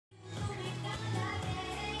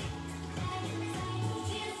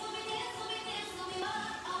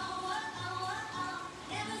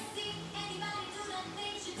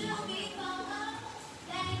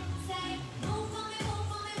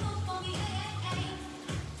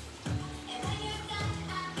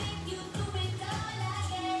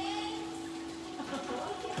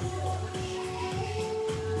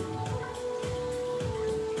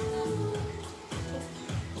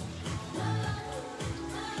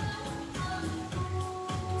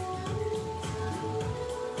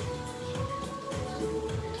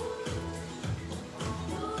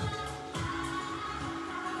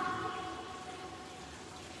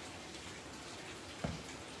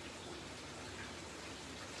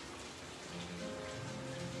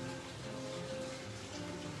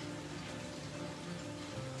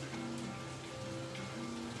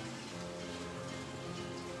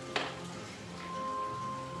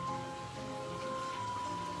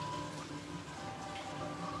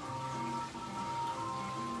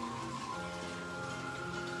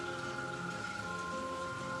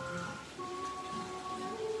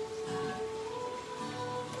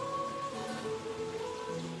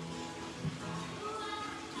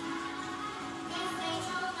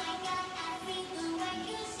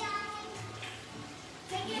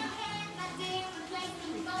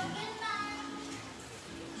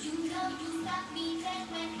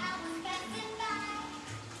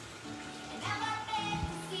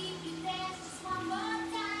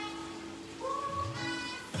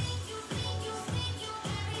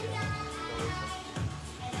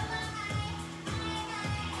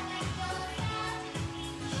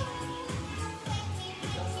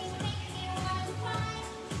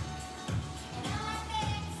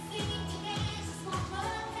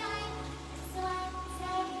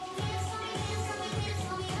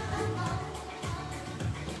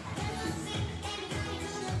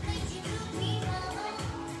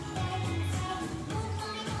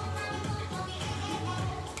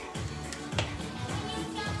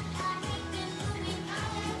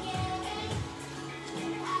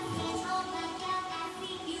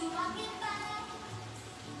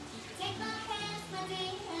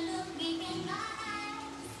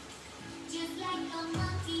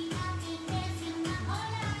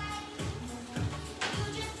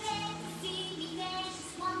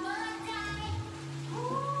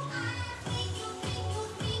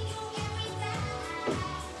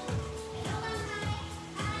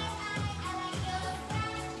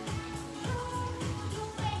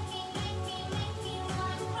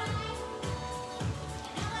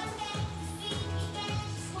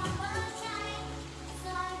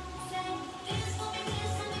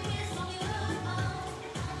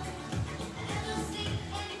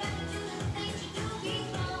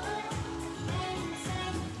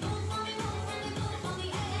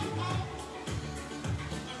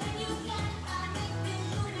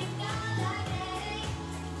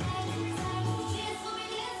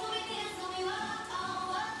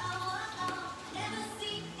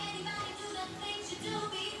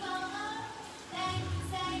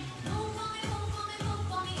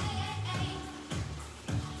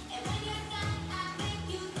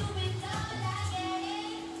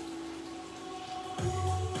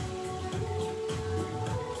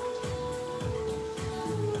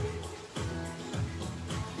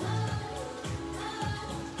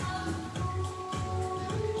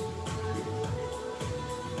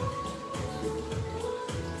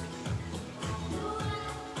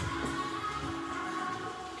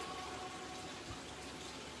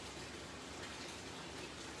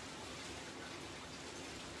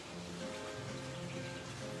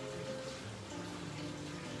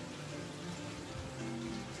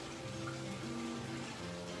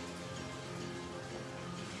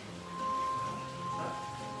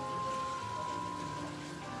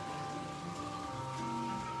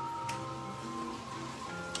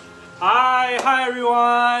Hi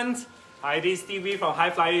everyone. Hi, this is TV from High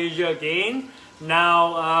Flyer Asia again.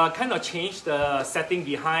 Now, kind of changed the setting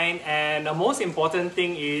behind, and the most important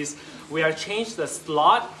thing is we have changed the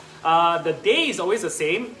slot. The day is always the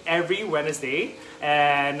same every Wednesday,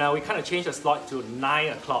 and we kind of changed the slot to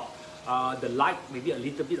 9 o'clock. The light maybe a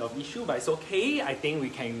little bit of issue, but it's okay. I think we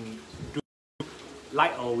can do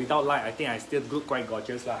light or without light. I think I still look quite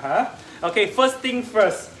gorgeous, huh? Okay, first thing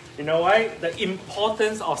first. You know why? The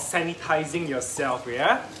importance of sanitizing yourself,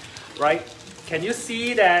 yeah? Right? Can you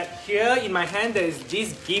see that here in my hand there is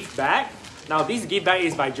this gift bag? Now this gift bag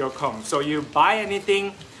is by Jocom. So you buy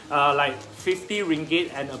anything like 50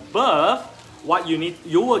 ringgit and above, what you need,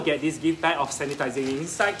 you will get this gift bag of sanitizing.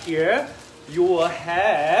 Inside here, you will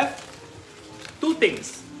have two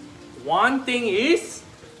things. One thing is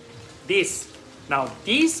this. Now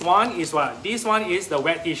this one is what? This one is the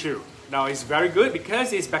wet tissue. Now it's very good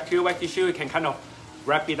because it's bacterial wet tissue. You can kind of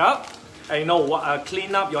wrap it up and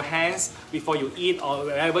clean up your hands before you eat or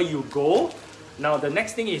wherever you go. Now the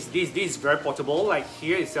next thing is this. This is very portable. Like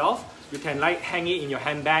here itself, you can like hang it in your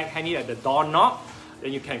handbag, hang it at the doorknob.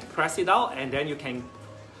 Then you can press it out, and then you can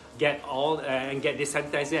get get this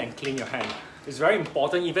sanitizer and clean your hand. It's very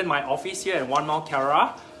important. Even my office here at One Mile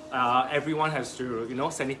Kara, everyone has to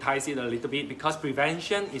sanitize it a little bit because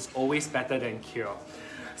prevention is always better than cure.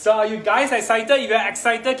 So are you guys excited? If you're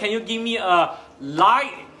excited, can you give me a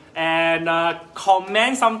like and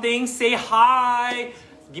comment something? Say hi.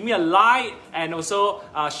 Give me a like and also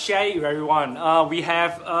share it with everyone. We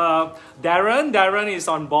have Darren. Darren is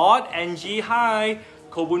on board. Angie, hi.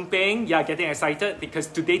 Ko Boon Peng, yeah, getting excited because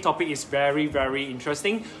today's topic is very, very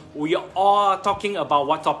interesting. We are talking about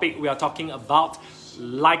what topic? We are talking about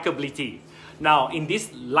likability. Now, in this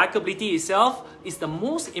likability itself is the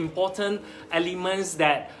most important elements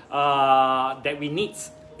that that we need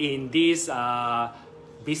in this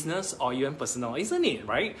business or even personal, isn't it?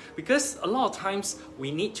 Right? Because a lot of times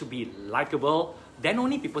we need to be likable. Then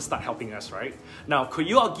only people start helping us, right? Now, could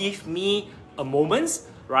you all give me a moment,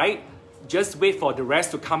 right? Just wait for the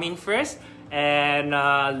rest to come in first and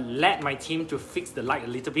let my team to fix the light a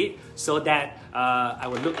little bit so that I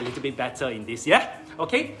will look a little bit better in this, yeah?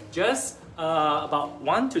 Okay, just about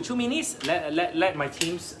 1 to 2 minutes, let my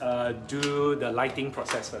teams do the lighting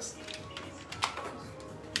process first.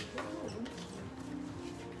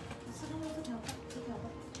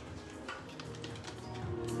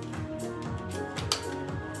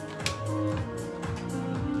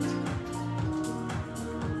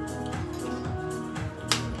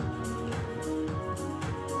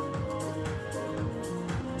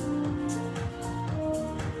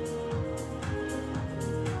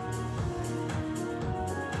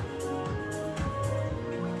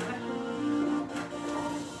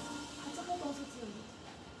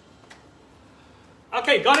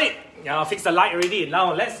 Okay, got it. Now fix the light already.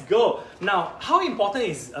 Now let's go. Now, how important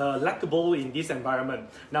is likable in this environment?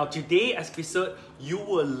 Now, today's episode, you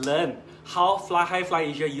will learn how High Fly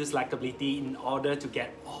Asia use likability in order to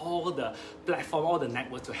get all the platform, all the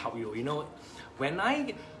network to help you. You know, when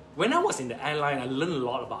I was in the airline, I learned a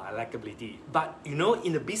lot about likability. But you know,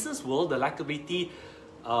 in the business world, the likability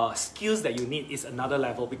skills that you need is another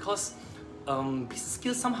level because business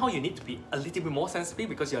skills, somehow you need to be a little bit more sensitive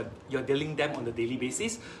because you're dealing them on the daily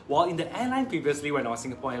basis. While in the airline previously, when I was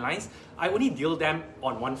Singapore Airlines, I only deal them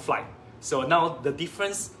on one flight. So now the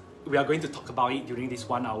difference, we are going to talk about it during this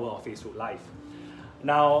 1 hour of Facebook Live.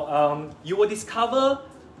 Now, you will discover,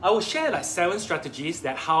 I will share like 7 strategies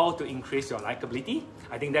that how to increase your likability.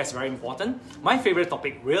 I think that's very important. My favorite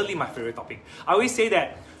topic, really my favorite topic. I always say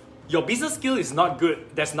that your business skill is not good,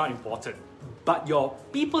 that's not important. But your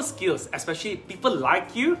people skills, especially people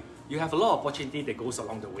like you, you have a lot of opportunity that goes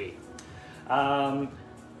along the way.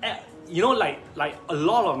 You know, like a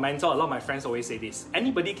lot of mentors, a lot of my friends always say this,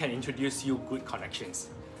 anybody can introduce you good connections.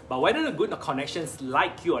 But whether the good connections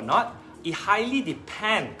like you or not, it highly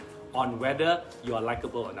depends on whether you are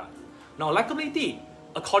likable or not. Now, likability,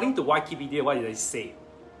 according to Wikipedia, what did they say?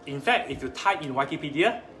 In fact, if you type in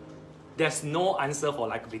Wikipedia, there's no answer for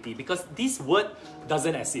likability because this word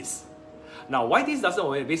doesn't exist. Now, why this doesn't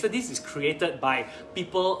work? Basically, this is created by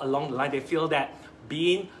people along the line. They feel that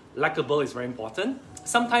being likable is very important.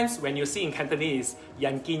 Sometimes when you see in Cantonese,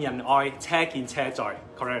 yan kin yan oi, che kin che joy,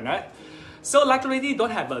 correct, right? So likability don't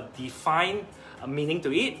have a defined meaning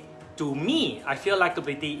to it. To me, I feel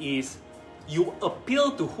likability is you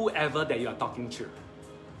appeal to whoever that you are talking to.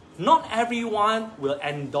 Not everyone will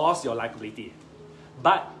endorse your likability,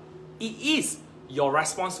 but it is your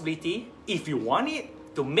responsibility, if you want it,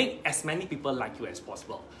 to make as many people like you as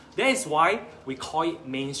possible. That is why we call it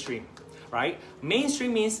mainstream, right?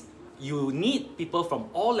 Mainstream means you need people from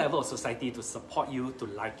all levels of society to support you, to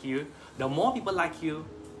like you. The more people like you,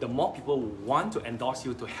 the more people want to endorse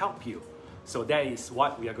you, to help you. So that is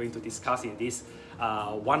what we are going to discuss in this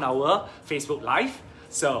 1 hour Facebook Live.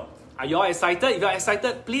 So are you all excited? If you're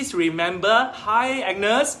excited, please remember, hi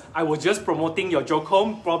Agnes, I was just promoting your joke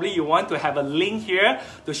home. Probably you want to have a link here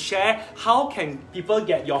to share how can people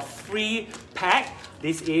get your free pack.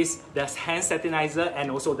 This is the hand sanitizer and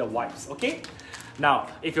also the wipes, okay? Now,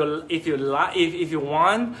 if you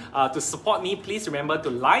want to support me, please remember to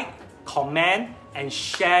like, comment, and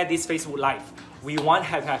share this Facebook Live. We want to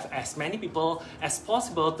have as many people as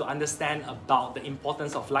possible to understand about the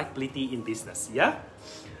importance of likability in business, yeah?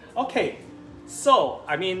 Okay, so,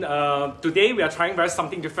 I mean, today we are trying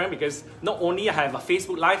something different because not only I have a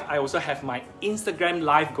Facebook Live, I also have my Instagram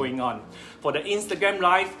Live going on. For the Instagram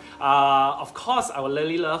Live, of course, I would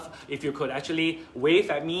really love if you could actually wave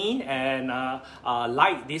at me and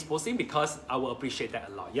like this posting, because I will appreciate that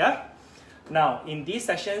a lot, yeah? Now, in these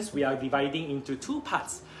sessions, we are dividing into 2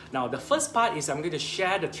 parts. Now, the first part is I'm going to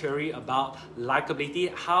share the theory about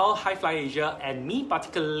likability, how High Fly Asia and me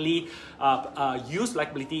particularly use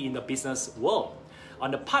likability in the business world.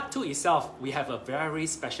 On the part 2 itself, we have a very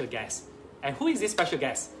special guest. And who is this special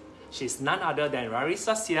guest? She's none other than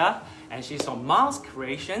Larisa Siah, and she's from Miles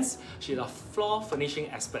Creations. She's a floor furnishing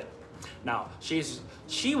expert. Now,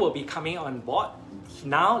 she will be coming on board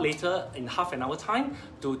now later in half an hour time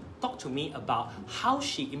to talk to me about how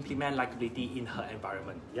she implements likability in her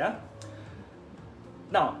environment. Yeah.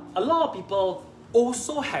 Now, a lot of people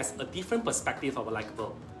also has a different perspective of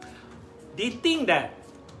likable. They think that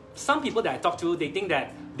some people that I talk to, they think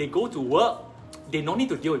that they go to work, they don't need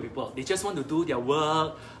to deal with people. They just want to do their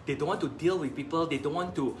work. They don't want to deal with people. They don't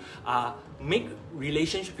want to make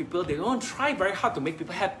relationship with people. They don't want to try very hard to make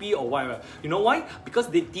people happy or whatever. You know why? Because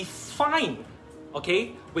they define,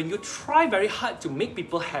 okay, when you try very hard to make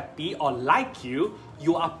people happy or like you,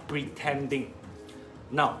 you are pretending.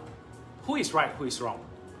 Now, who is right, who is wrong?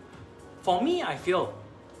 For me, I feel,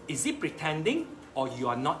 is it pretending or you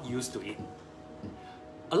are not used to it?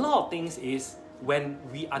 A lot of things is when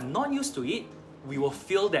we are not used to it, we will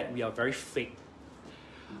feel that we are very fake.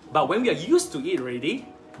 But when we are used to it already,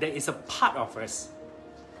 there is a part of us.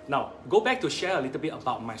 Now, go back to share a little bit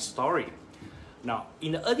about my story. Now,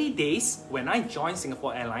 in the early days, when I joined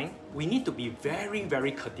Singapore Airlines, we need to be very,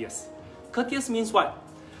 very courteous. Courteous means what?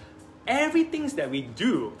 Everything that we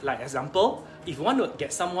do, like example, if you want to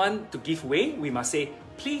get someone to give way, we must say,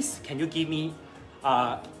 please, can you give me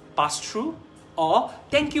pass through? Or,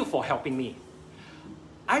 thank you for helping me.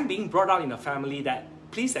 I'm being brought up in a family that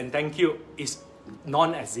please and thank you is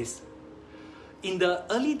non-exist. In the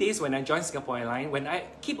early days when I joined Singapore Airlines, when I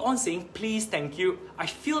keep on saying please, thank you, I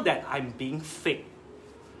feel that I'm being fake.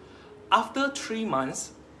 After 3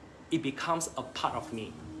 months, it becomes a part of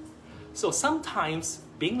me. So sometimes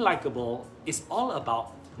being likable is all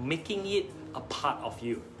about making it a part of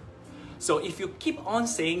you. So if you keep on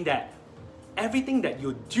saying that everything that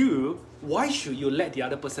you do, why should you let the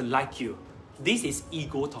other person like you? This is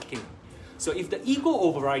ego talking. So if the ego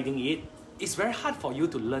overriding it, it's very hard for you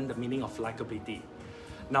to learn the meaning of likability.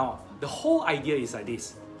 Now, the whole idea is like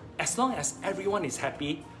this. As long as everyone is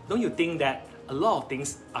happy, don't you think that a lot of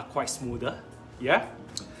things are quite smoother? Yeah?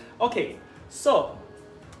 Okay, so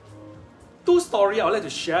 2 stories I would like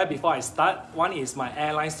to share before I start. One is my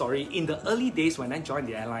airline story. In the early days when I joined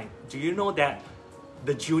the airline, do you know that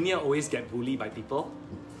the junior always get bullied by people?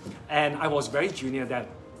 And I was very junior then.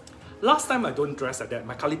 Last time I don't dress like that.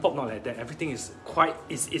 My curly pop not like that. Everything is quite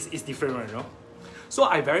is different, right? You know? So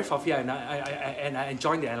I very fluffy and I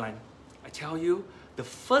joined the airline. I tell you, the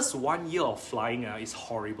first 1 year of flying is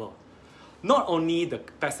horrible. Not only the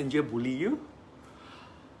passenger bully you,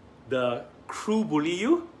 the crew bully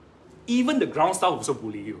you, even the ground staff also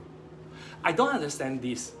bully you. I don't understand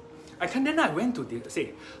this. Then I went to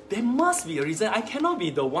say, there must be a reason. I cannot be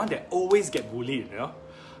the one that always get bullied, you know?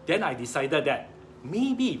 Then I decided that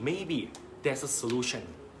maybe there's a solution.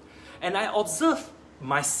 And I observe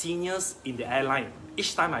my seniors in the airline.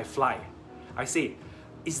 Each time I fly, I say,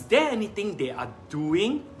 is there anything they are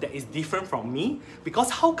doing that is different from me? Because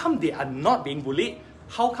how come they are not being bullied?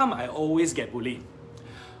 How come I always get bullied?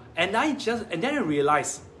 And then I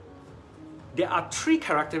realized there are 3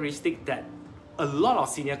 characteristics that a lot of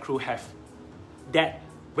senior crew have. That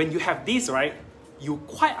when you have this, right, you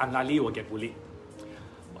quite unlikely will get bullied.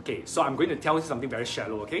 Okay, so I'm going to tell you something very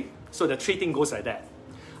shallow, okay? So the 3 things goes like that.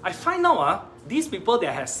 I find out these people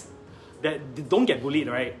that don't get bullied,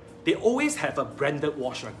 right? They always have a branded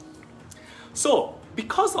watch, right? So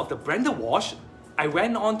because of the branded watch, I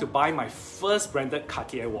went on to buy my first branded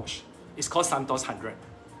Cartier watch. It's called Santos 100.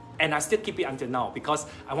 And I still keep it until now because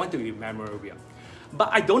I want to be memorable. But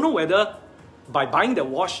I don't know whether by buying the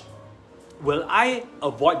watch, will I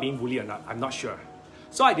avoid being bullied or not? I'm not sure.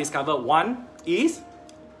 So I discovered one is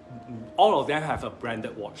all of them have a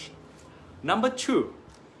branded watch. Number two,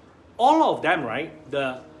 all of them, right,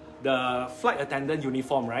 the flight attendant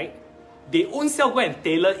uniform, right, they own self go and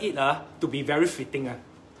tailor it to be very fitting.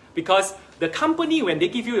 Because the company, when they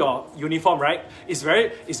give you your uniform, right, it's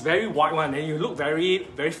very wide one, and you look very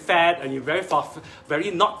fat, and you're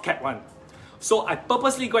very not kept one. So I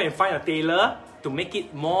purposely go and find a tailor to make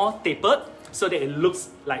it more tapered so that it looks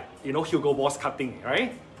like, you know, Hugo Boss cutting,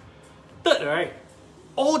 right? Third, right,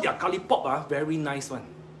 all their curly pop are very nice one.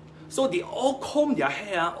 So they all comb their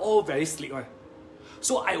hair, all very slick one.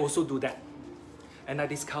 So I also do that. And I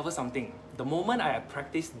discovered something. The moment I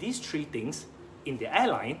practice these three things in the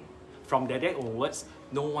airline, from that day onwards,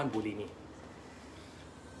 no one bully me.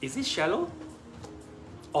 Is it shallow?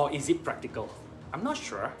 Or is it practical? I'm not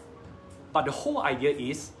sure. But the whole idea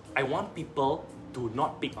is, I want people to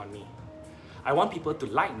not pick on me. I want people to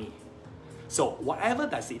like me. So whatever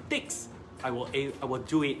that it takes, I will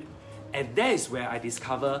do it. And that is where I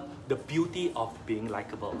discover the beauty of being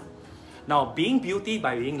likable. Now, being beauty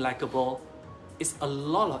by being likable is a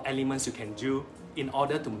lot of elements you can do in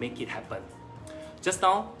order to make it happen. Just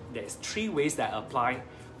now, there's 3 ways that I apply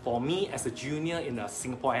for me as a junior in a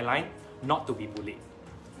Singapore airline not to be bullied.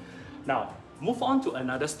 Now, move on to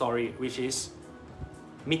another story, which is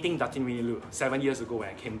meeting Datin Winilu 7 years ago when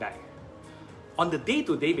I came back. On the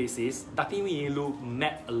day-to-day basis, Datin Winilu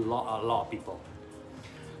met a lot of people.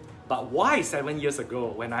 But why 7 years ago,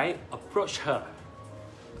 when I approached her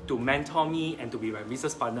to mentor me and to be my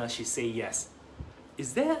business partner, she said yes?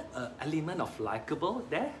 Is there an element of likable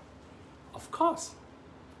there? Of course.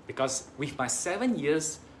 Because with my 7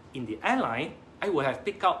 years in the airline, I would have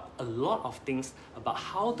picked up a lot of things about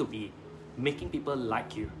how to be making people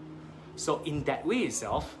like you. So in that way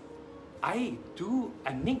itself, I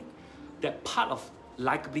make that part of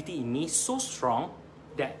likability in me so strong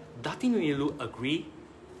that Datin Winilu agreed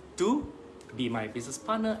to be my business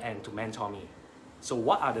partner and to mentor me. So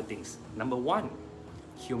what are the things? Number 1,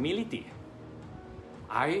 humility.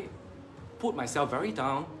 I put myself very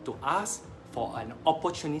down to ask for an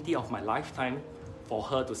opportunity of my lifetime for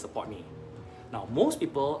her to support me. Now, most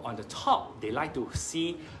people on the top, they like to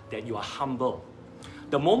see that you are humble.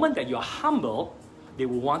 The moment that you are humble, they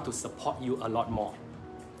will want to support you a lot more.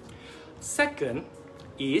 Second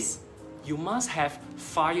is you must have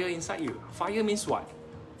fire inside you. Fire means what?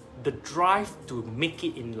 The drive to make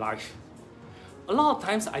it in life. A lot of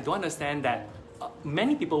times I don't understand that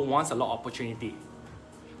many people want a lot of opportunity.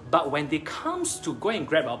 But when they comes to go and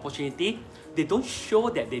grab an opportunity, they don't show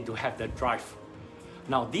that they do have the drive.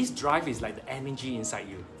 Now, this drive is like the energy inside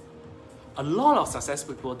you. A lot of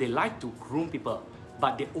successful people, they like to groom people,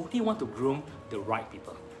 but they only want to groom the right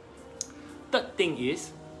people. Third thing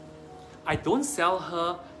is, I don't sell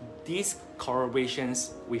her these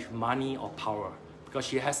collaborations with money or power because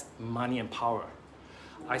she has money and power.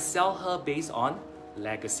 I sell her based on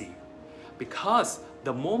legacy. Because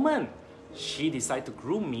the moment she decides to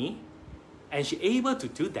groom me and she's able to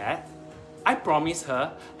do that, I promise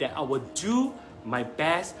her that I will do my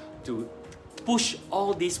best to push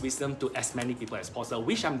all this wisdom to as many people as possible,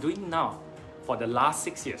 which I'm doing now for the last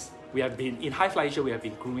 6 years. We have been, in High Fly Asia, we have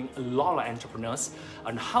been grooming a lot of entrepreneurs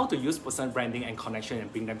on how to use personal branding and connection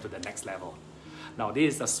and bring them to the next level. Now,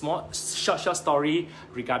 this is a short story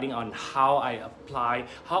regarding on how I apply,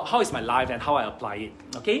 how is my life and how I apply it,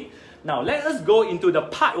 okay? Now, let us go into the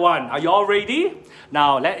part 1. Are you all ready?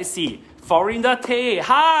 Now, let's see. Florinda Tay,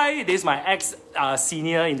 hi! This is my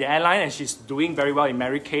ex-senior in the airline and she's doing very well in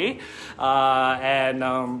Mary Kay.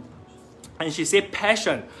 And she said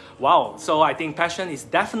passion. Wow, so I think passion is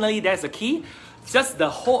definitely, that's the key.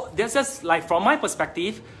 Just like from my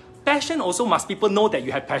perspective, passion also must people know that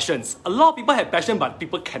you have passions. A lot of people have passion, but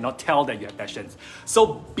people cannot tell that you have passions.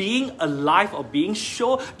 So being alive or being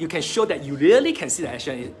sure, you can show that you really can see the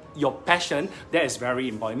action, your passion, that is very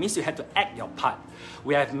important. It means you have to act your part.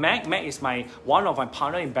 We have Mac. Mac is one of my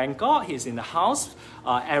partner in Bangkok. He's in the house.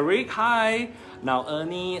 Eric, hi. Now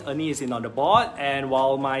Ernie is in on the board. And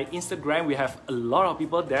while my Instagram, we have a lot of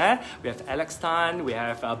people there. We have Alex Tan, we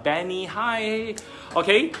have Benny, hi.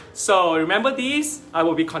 Okay, so remember this. I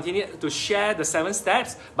will be continuing to share the 7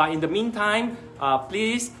 steps. But in the meantime,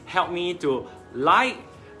 please help me to like,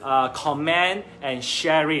 comment, and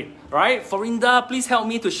share it. Right? Florinda, please help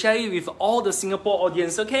me to share it with all the Singapore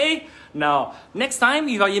audience, okay? Now, next time,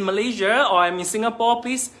 if you're in Malaysia or I'm in Singapore,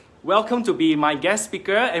 please welcome to be my guest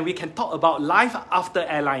speaker and we can talk about life after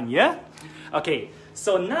airline, yeah? Okay,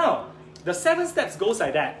 so now, the 7 steps goes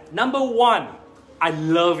like that. Number 1, I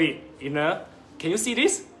love it, you know. Can you see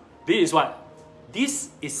this? This is what? This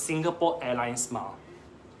is Singapore Airlines smile.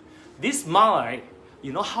 This smile, right,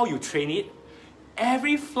 you know how you train it?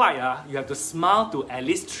 Every flight, you have to smile to at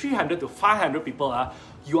least 300 to 500 people.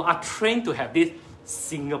 You are trained to have this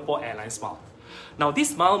Singapore Airlines smile. Now, this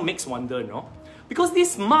smile makes wonder, no? Because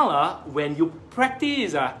this smile, when you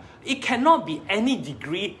practice, it cannot be any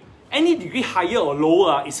degree higher or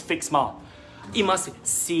lower is fake smile. It must be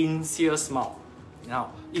sincere smile.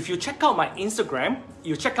 Now, if you check out my Instagram,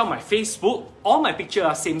 you check out my Facebook, all my pictures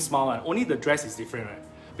are same smile, only the dress is different, right?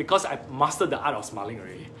 Because I mastered the art of smiling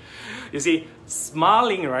already. You see,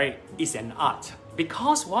 smiling, right, is an art.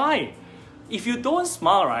 Because why? If you don't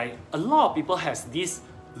smile, right, a lot of people has this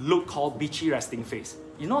look called bitchy resting face.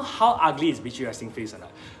 You know how ugly is bitchy resting face or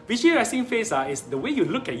not? Bitchy resting face is the way you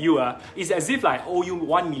look at you is as if like I owe you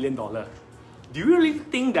 $1 million. Do you really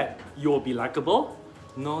think that you'll be likable?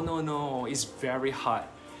 No, it's very hard.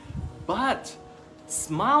 But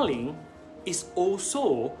smiling is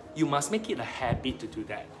also, you must make it a habit to do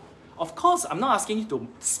that. Of course, I'm not asking you to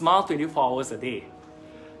smile 24 hours a day.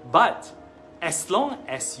 But as long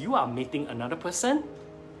as you are meeting another person,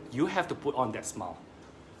 you have to put on that smile.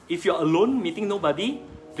 If you're alone, meeting nobody,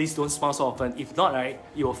 please don't smile so often. If not, right,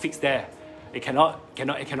 it will fix there. It cannot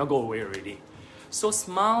go away already. So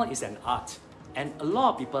smile is an art. And a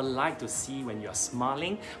lot of people like to see when you're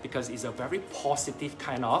smiling because it's a very positive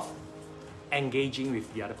kind of engaging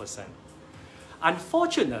with the other person.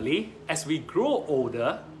 Unfortunately, as we grow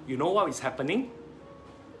older, you know what is happening?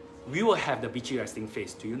 We will have the bitchy resting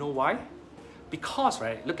face. Do you know why? Because,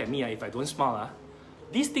 right, look at me, if I don't smile,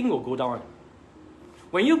 this thing will go down.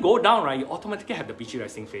 When you go down, right, you automatically have the bitchy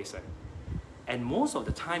resting face. Right? And most of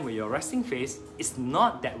the time when your resting face is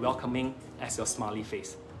not that welcoming as your smiley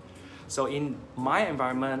face. So in my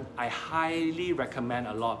environment, I highly recommend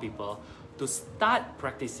a lot of people to start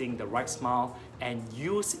practicing the right smile and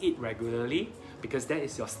use it regularly because that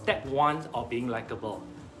is your step 1 of being likable.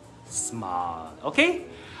 Smile, okay?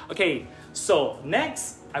 Okay, so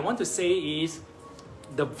next I want to say is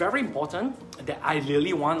the very important that I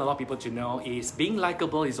really want a lot of people to know is being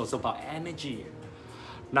likable is also about energy.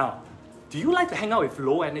 Now, do you like to hang out with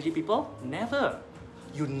low energy people? Never.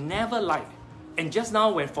 You never like. And just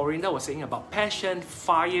now when Florinda was saying about passion,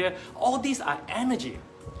 fire, all these are energy.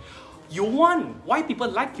 You want why people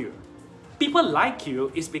like you. People like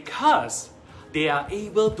you is because they are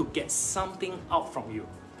able to get something out from you.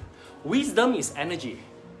 Wisdom is energy.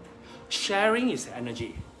 Sharing is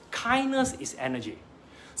energy. Kindness is energy.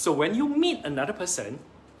 So when you meet another person,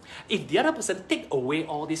 if the other person take away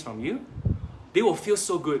all this from you, they will feel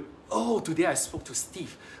so good. Oh, today I spoke to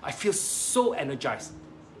Steve. I feel so energized.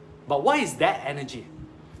 But what is that energy?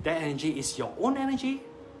 That energy is your own energy,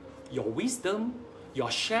 your wisdom, your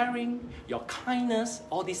sharing, your kindness,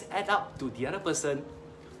 all these add up to the other person.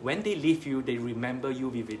 When they leave you, they remember you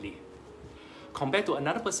vividly. Compared to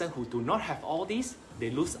another person who do not have all this, they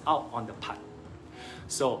lose out on the part.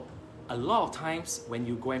 So a lot of times when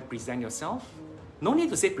you go and present yourself, no need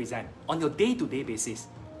to say present, on your day-to-day basis,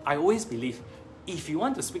 I always believe if you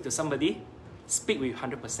want to speak to somebody, speak with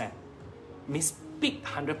 100%. Speak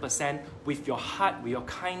 100% with your heart, with your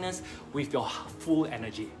kindness, with your full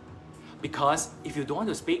energy. Because if you don't want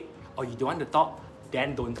to speak or you don't want to talk,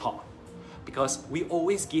 then don't talk. Because we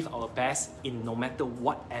always give our best in no matter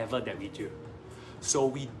whatever that we do. So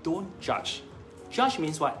we don't judge. Judge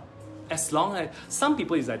means what? As long as some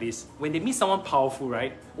people is like this, when they meet someone powerful,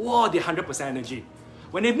 right? Wow, they 100% energy.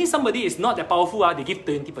 When they meet somebody is not that powerful, they give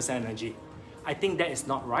 20% energy. I think that is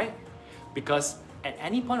not right. Because at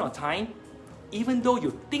any point of time, even though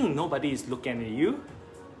you think nobody is looking at you,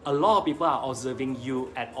 a lot of people are observing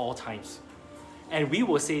you at all times. And we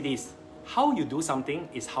will say this, how you do something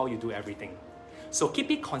is how you do everything. So keep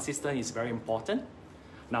it consistent is very important.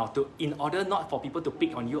 Now, in order not for people to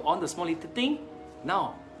pick on you on the small little thing,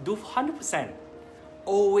 now do 100%.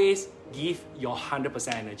 Always give your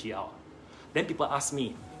 100% energy out. Then people ask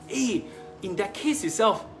me, hey, in that case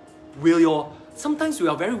itself, sometimes we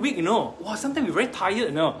are very weak, you know. Wow, sometimes we're very tired,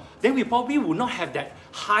 you know. Then we probably will not have that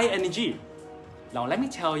high energy. Now, let me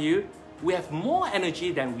tell you, we have more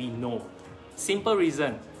energy than we know. Simple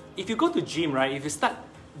reason. If you go to gym, right, if you start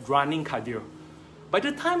running cardio, by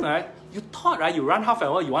the time, right, you thought, right, you run half an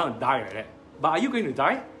hour, you want to die, right? But are you going to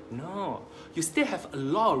die? No. You still have a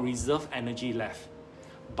lot of reserve energy left.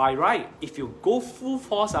 By right, if you go full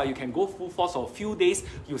force, you can go full force for a few days,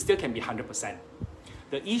 you still can be 100%.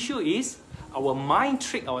 The issue is, our mind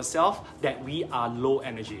trick ourselves that we are low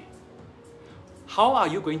energy. How are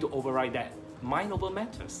you going to override that? Mind over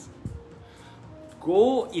matters.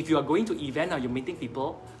 go, if you are going to event or you're meeting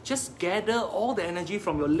people, just gather all the energy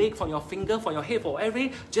from your leg, from your finger, from your head, from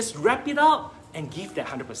everything, just wrap it up and give that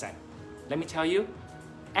 100%. Let me tell you,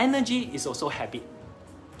 energy is also habit.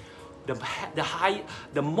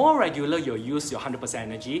 The more regular you use your 100%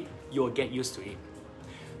 energy, you will get used to it.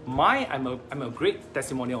 I'm a great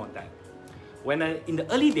testimonial on that. In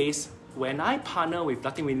the early days, when I partner with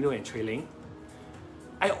Nothing Window and Trailing,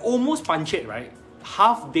 I almost punch it, right?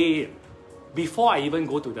 Half day before I even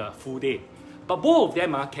go to the full day. But both of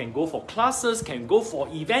them can go for classes, can go for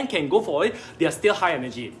event, can go for it. They are still high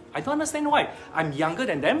energy. I don't understand why. I'm younger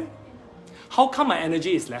than them. How come my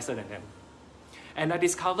energy is lesser than them? And I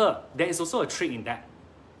discover there is also a trick in that.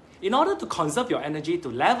 In order to conserve your energy to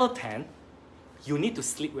level 10, you need to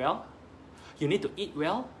sleep well, you need to eat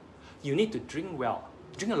well, you need to drink well,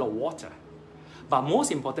 drink a lot of water. But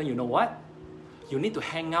most important, you know what? You need to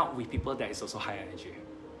hang out with people that is also high energy.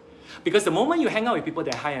 Because the moment you hang out with people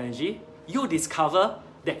that are high energy, you discover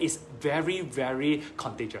that it's very, very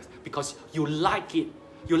contagious because you like it.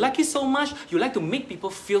 You like it so much, you like to make people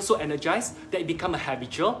feel so energized that it becomes a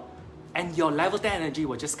habitual, and your level 10 energy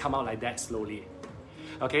will just come out like that slowly.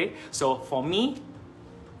 Okay, so for me,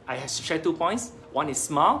 I have shared 2 points. One is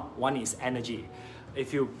smile, one is energy.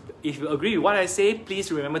 If you agree with what I say,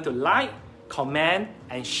 please remember to like, comment,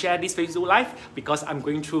 and share this Facebook Live because I'm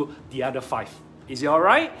going through the other 5. Is it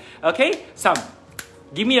alright? Okay,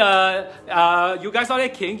 give me you guys out there,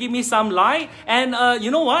 can you give me some like? And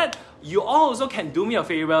you know what? You all also can do me a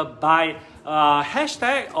favor by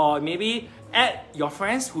hashtag or maybe add your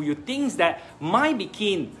friends who you think that might be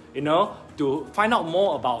keen, to find out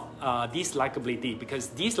more about this likability, because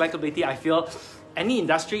this likability, I feel any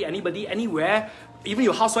industry, anybody, anywhere, even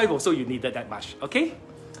your housewife also, you need that much. Okay,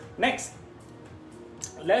 next,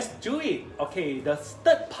 let's do it. Okay, the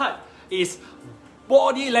third part is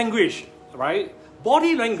body language, right?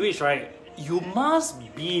 Body language, right? You must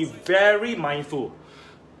be very mindful.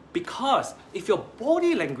 Because if your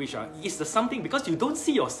body language is something, because you don't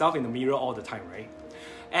see yourself in the mirror all the time, right?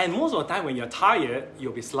 And most of the time when you're tired,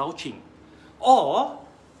 you'll be slouching. Or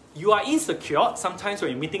you are insecure. Sometimes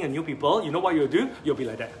when you're meeting a new people, you know what you'll do? You'll be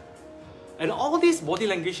like that. And all this body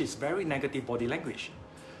language is very negative body language.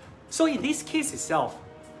 So in this case itself,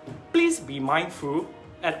 please be mindful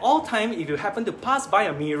at all times. If you happen to pass by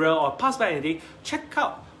a mirror or pass by anything, check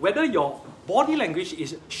out whether your body language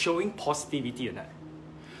is showing positivity or not.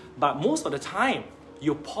 But most of the time,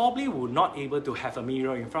 you probably will not able to have a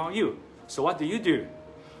mirror in front of you. So what do?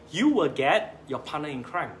 You will get your partner in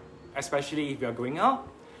crime, especially if you're going out.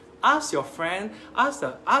 Ask your friend,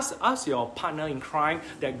 ask your partner in crime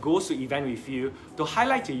that goes to event with you to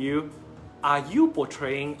highlight to you, are you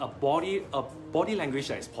portraying a body language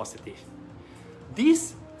that is positive?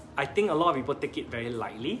 This, I think a lot of people take it very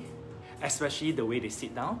lightly, especially the way they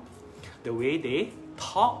sit down, the way they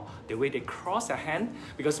talk, the way they cross their hand,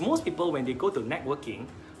 because most people when they go to networking,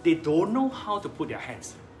 they don't know how to put their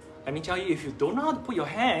hands. Let me tell you, if you don't know how to put your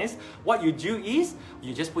hands, what you do is,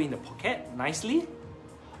 you just put in the pocket nicely,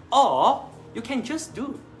 or you can just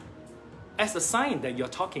do as a sign that you're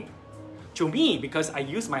talking. To me, because I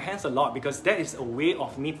use my hands a lot, because that is a way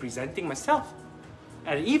of me presenting myself.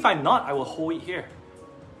 And if I'm not, I will hold it here.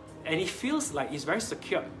 And it feels like it's very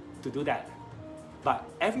secure to do that. But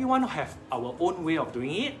everyone have our own way of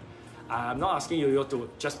doing it. I'm not asking you to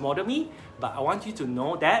just model me, but I want you to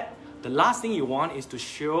know that the last thing you want is to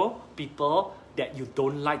show people that you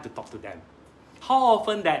don't like to talk to them. How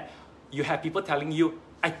often that you have people telling you,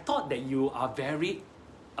 I thought that you are very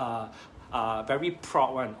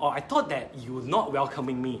proud one, or I thought that you're not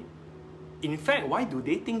welcoming me. In fact, why do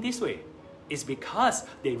they think this way? It's because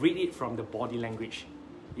they read it from the body language.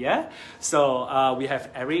 Yeah, so we have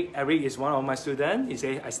Eric. Eric is one of my students. He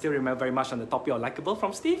says, I still remember very much on the topic of likable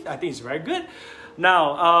from Steve. I think it's very good.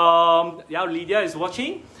 Now, Lydia is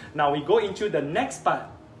watching. Now we go into the next part.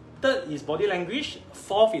 Third is body language.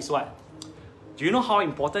 Fourth is what? Do you know how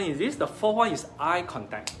important it is? The fourth one is eye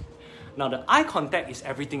contact. Now the eye contact is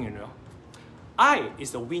everything, Eye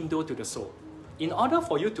is the window to the soul. In order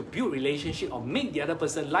for you to build relationship or make the other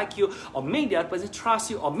person like you, or make the other person trust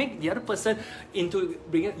you, or make the other person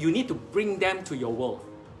you need to bring them to your world,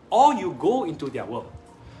 or you go into their world.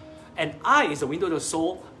 And eye is the window to the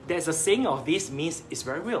soul. There's a saying of this means it's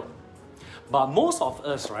very real. But most of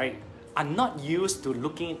us, right, are not used to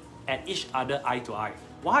looking at each other eye to eye.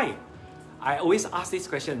 Why? I always ask this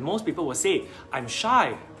question. Most people will say, I'm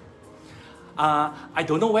shy. I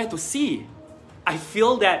don't know where to see. I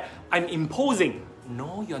feel that I'm imposing.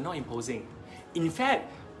 No, you're not imposing. In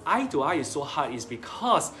fact, eye to eye is so hard is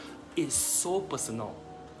because it's so personal.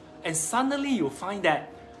 And suddenly you find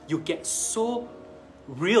that you get so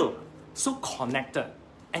real, so connected,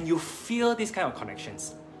 and you feel these kind of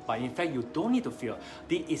connections. But in fact, you don't need to feel.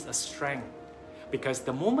 This is a strength. Because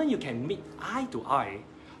the moment you can meet eye to eye,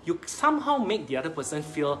 you somehow make the other person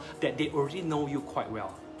feel that they already know you quite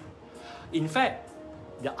well. In fact,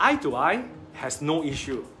 the eye to eye has no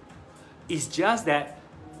issue. It's just that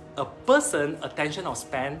a person's attention or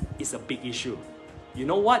span is a big issue. You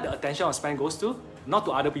know what the attention or span goes to? Not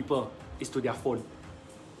to other people, it's to their phone.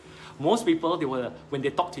 Most people, when they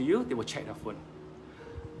talk to you, they will check their phone.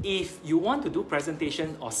 If you want to do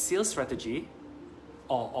presentation or sales strategy,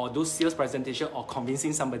 or do sales presentation or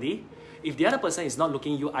convincing somebody, if the other person is not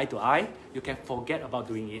looking you eye to eye, you can forget about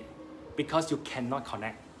doing it because you cannot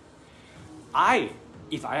connect.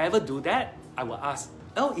 If I ever do that, I will ask,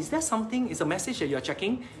 oh, is there something, is a message that you're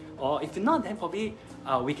checking? Or if not, then probably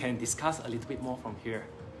we can discuss a little bit more from here.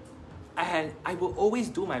 And I will always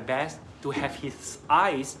do my best to have his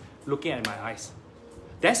eyes looking at my eyes.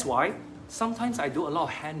 That's why sometimes I do a lot of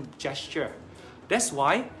hand gesture. That's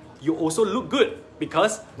why you also look good.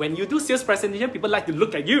 Because when you do sales presentation, people like to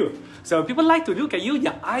look at you. So when people like to look at you,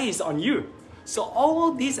 your eye is on you. So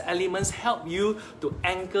all these elements help you to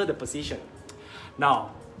anchor the position.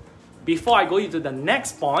 Now, before I go into the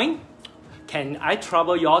next point, can I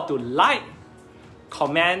trouble you all to like,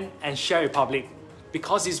 comment, and share in public?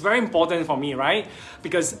 Because it's very important for me, right?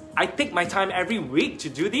 Because I take my time every week to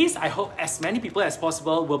do this. I hope as many people as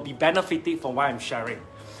possible will be benefited from what I'm sharing.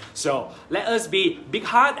 So let us be big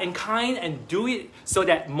heart and kind and do it so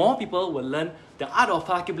that more people will learn the art of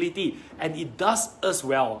likability, and it does us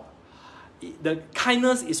well. The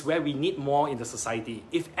kindness is where we need more in the society.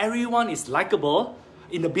 If everyone is likable,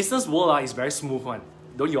 in the business world, it's very smooth one.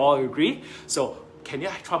 Don't you all agree? So can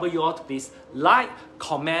I trouble you all to please like,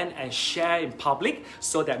 comment, and share in public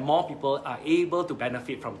so that more people are able to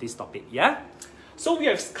benefit from this topic, yeah? So we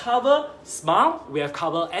have covered smile, we have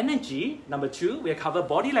covered energy. Number 2, we have covered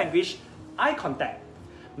body language, eye contact.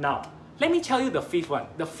 Now, let me tell you the fifth one.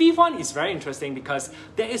 The fifth one is very interesting because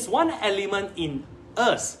there is one element in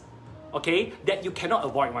us, okay, that you cannot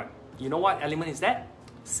avoid one. You know what element is that?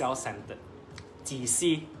 Self-centered. 自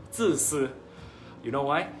私, 自私. You know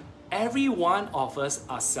why? Every one of us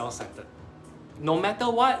are self-centered. No matter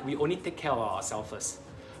what, we only take care of ourselves first.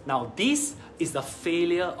 Now, this is the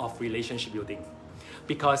failure of relationship building.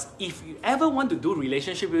 Because if you ever want to do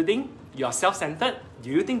relationship building, you are self-centered, do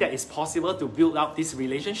you think that it's possible to build up this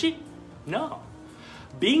relationship? No.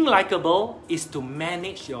 Being likable is to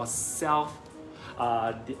manage yourself,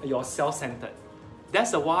 your self-centered.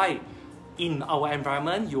 That's why in our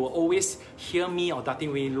environment, you will always hear me or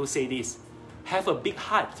Datin Wei-Lu say this, have a big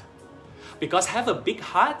heart. Because have a big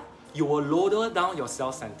heart, you will lower down your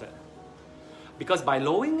self-centered. Because by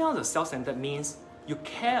lowering down the self-centered means you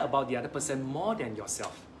care about the other person more than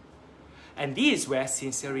yourself. And this is where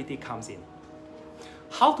sincerity comes in.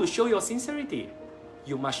 How to show your sincerity?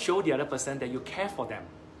 You must show the other person that you care for them.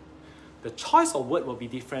 The choice of word will be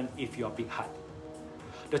different if you are big heart.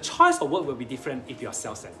 The choice of word will be different if you are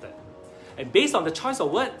self-centered. And based on the choice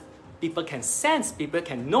of word, people can sense, people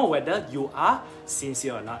can know whether you are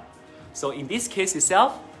sincere or not. So in this case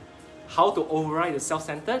itself, how to override the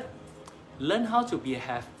self-centered? Learn how to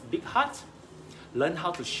have big heart, learn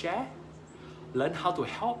how to share, learn how to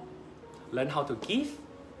help, learn how to give,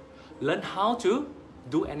 learn how to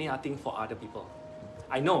do any other thing for other people.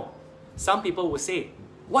 I know some people will say,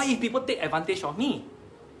 what if people take advantage of me?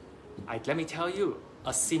 Let me tell you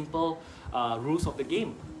a simple rules of the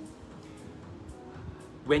game.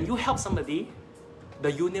 When you help somebody,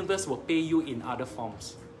 the universe will pay you in other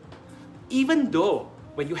forms. Even though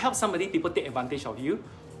when you help somebody, people take advantage of you,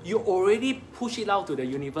 you already push it out to the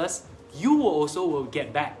universe, you will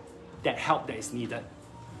get back that help that is needed.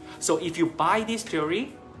 So if you buy this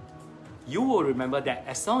theory, you will remember that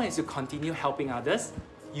as long as you continue helping others,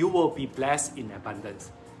 you will be blessed in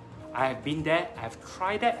abundance. I have been there, I have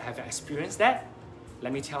tried that, I have experienced that.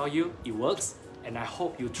 Let me tell you, it works, and I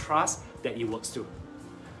hope you trust that it works too.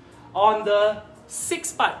 On the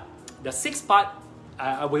sixth part,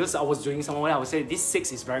 I was doing somewhere, I would say this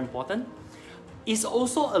 6 is very important. It's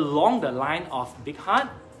also along the line of big heart.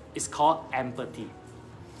 It's called empathy.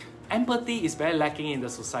 Empathy is very lacking in the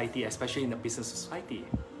society, especially in the business society.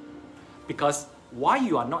 Because why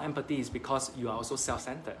you are not empathy is because you are also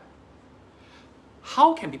self-centered.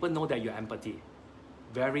 How can people know that you're empathy?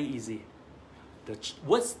 Very easy. The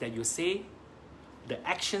words that you say, the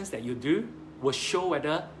actions that you do will show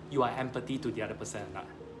whether you are empathy to the other person or not.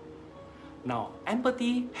 Now,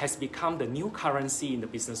 empathy has become the new currency in the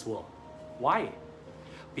business world. Why?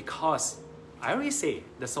 Because I already say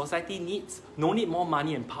the society no need more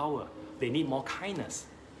money and power. They need more kindness.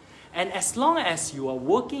 And as long as you are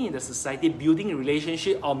working in the society, building a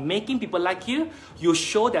relationship or making people like you, you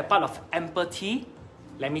show that part of empathy,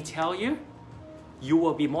 let me tell you, you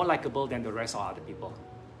will be more likable than the rest of other people.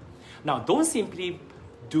 Now, don't simply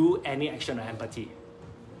do any action of empathy.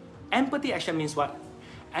 Empathy action means what?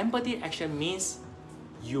 Empathy action means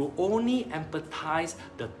you only empathize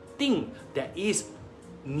the thing that is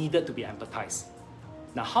needed to be empathized.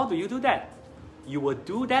 Now, how do you do that? You will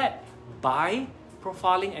do that by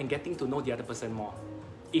profiling and getting to know the other person more.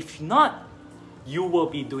 If not, you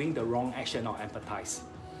will be doing the wrong action or empathize.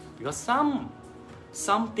 Because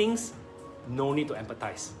some things, no need to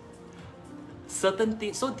empathize. Certain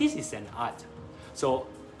things, so this is an art. So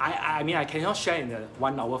I mean, I cannot share in the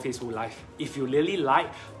 1 hour Facebook Live. If you really like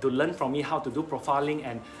to learn from me how to do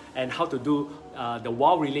profiling and how to do the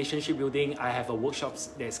WOW relationship building, I have a workshop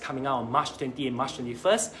that is coming out on March 20 and March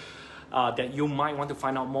 21st. That you might want to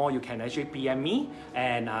find out more, you can actually PM me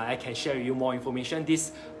and I can share with you more information.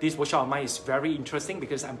 This workshop of mine is very interesting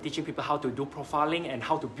because I'm teaching people how to do profiling and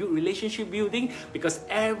how to build relationship building, because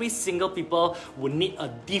every single people would need a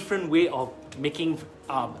different way of making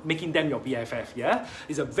them your BFF. Yeah,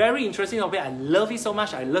 it's a very interesting topic. I love it so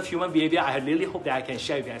much. I love human behavior. I really hope that I can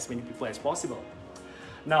share with as many people as possible.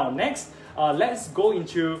 Now next, let's go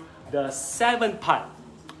into the 7th part.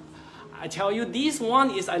 I tell you, this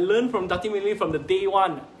one is I learned from Dr. Millie from the day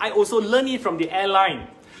one. I also learned it from the airline.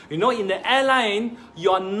 You know, in the airline,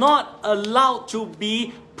 you're not allowed to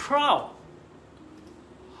be proud,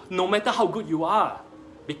 no matter how good you are.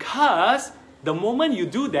 Because the moment you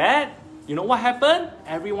do that, you know what happened?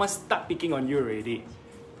 Everyone start picking on you already.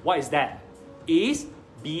 What is that? Is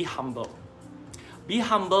be humble. Be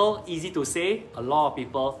humble, easy to say. A lot of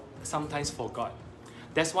people sometimes forgot.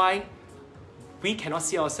 That's why we cannot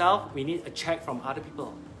see ourselves, we need a check from other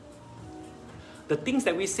people. The things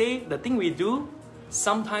that we say, the thing we do,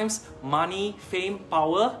 sometimes money, fame,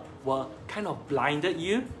 power will kind of blinded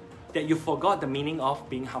you that you forgot the meaning of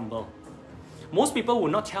being humble. Most people will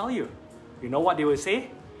not tell you. You know what they will say?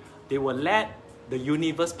 They will let the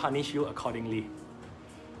universe punish you accordingly.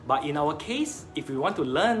 But in our case, if we want to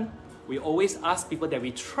learn, we always ask people that we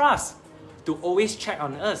trust to always check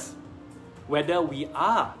on us whether we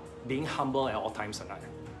are being humble at all times or not.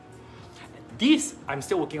 This, I'm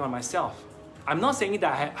still working on myself. I'm not saying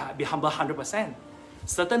that I be humble 100%.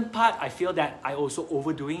 Certain part, I feel that I also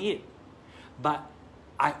overdoing it. But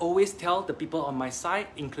I always tell the people on my side,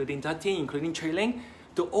 including Tati, including Trey Ling,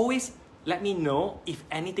 to always let me know if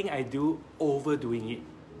anything I do overdoing it.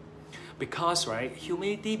 Because, right,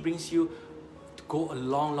 humility brings you to go a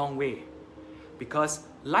long, long way. Because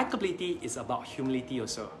likability is about humility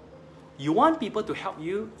also. You want people to help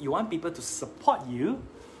you, you want people to support you,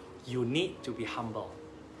 you need to be humble.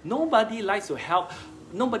 Nobody likes to help,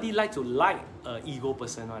 nobody likes to like an ego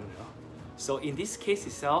person. You know? So in this case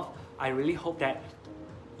itself, I really hope that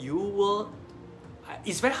you will,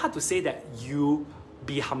 it's very hard to say that you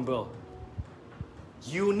be humble.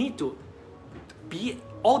 You need to be,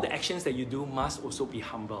 all the actions that you do must also be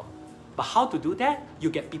humble. But how to do that?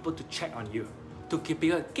 You get people to check on you, to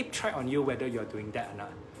keep track on you whether you're doing that or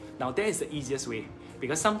not. Now that is the easiest way,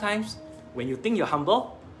 because sometimes when you think you're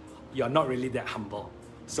humble, you're not really that humble.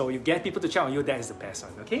 So you get people to check on you, that is the best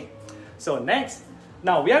one, okay? So next,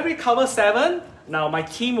 now we have already covered 7. Now my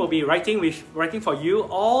team will be writing for you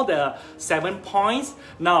all the 7 points.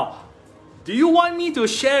 Now, do you want me to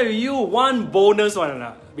share with you one bonus one or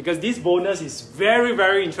not? Because this bonus is very,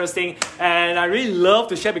 very interesting and I really love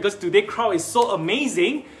to share because today's crowd is so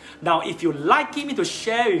amazing. Now, if you like me to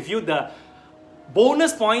share with you the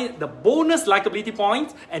bonus point, the bonus likability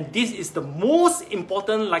point, and this is the most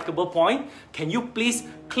important likable point, can you please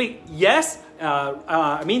click yes?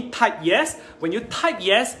 Type yes. When you type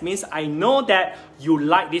yes, means I know that you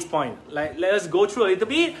like this point. Like, let us go through a little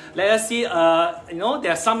bit. Let us see, you know,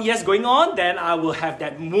 there's some yes going on. Then I will have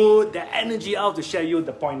that mood, that energy out to share you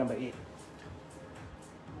the point number 8.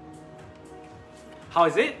 How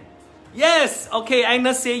is it? Yes. Okay,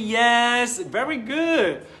 Agnes say yes. Very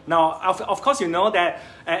good. Now, of course, you know that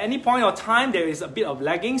at any point of time, there is a bit of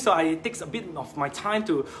lagging, so it takes a bit of my time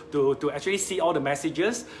to actually see all the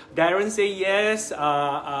messages. Darren say yes,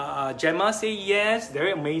 Gemma say yes,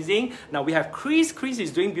 very amazing. Now we have Chris. Chris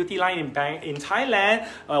is doing beauty line in Thailand.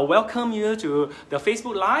 Welcome you to the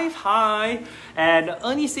Facebook Live. Hi. And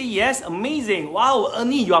Ernie say yes, amazing. Wow,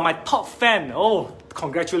 Ernie, you are my top fan. Oh,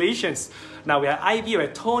 congratulations. Now we have Ivy, we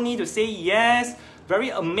have Tony to say yes. Very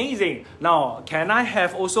amazing. Now, can I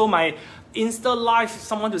have also my Insta Live,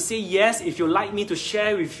 someone to say yes if you like me to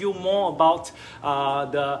share with you more about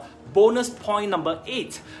the bonus point number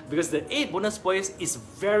 8, because the 8 bonus points is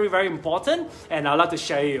very, very important and I'd like to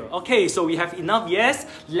share you. Okay, so we have enough yes,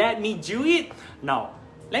 let me do it. Now,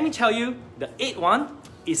 let me tell you, the 8th one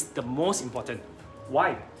is the most important.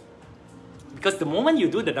 Why? Because the moment you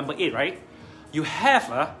do the number 8, right, you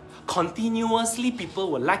have continuously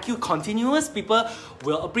people will like you, continuous people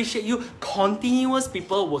will appreciate you, continuous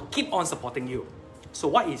people will keep on supporting you. So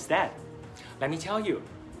what is that? Let me tell you,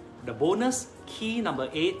 the bonus key number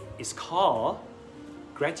 8 is called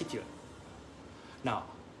gratitude. Now,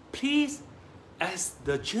 please, as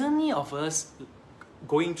the journey of us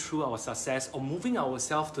going through our success or moving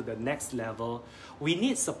ourselves to the next level, we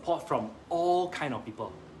need support from all kinds of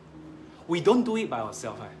people. We don't do it by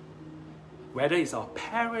ourselves. Whether it's our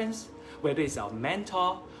parents, whether it's our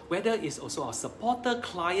mentor, whether it's also our supporter,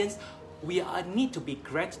 clients, we need to be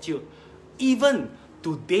gratitude. Even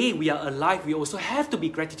today we are alive, we also have to be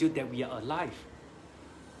gratitude that we are alive.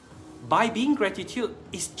 By being gratitude,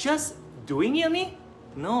 it's just doing it only?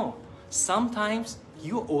 No. Sometimes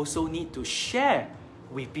you also need to share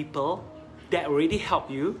with people that already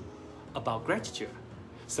help you about gratitude.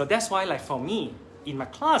 So that's why, like for me, in my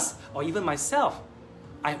class or even myself,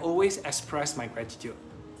 I always express my gratitude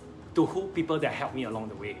to people that help me along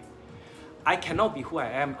the way. I cannot be who I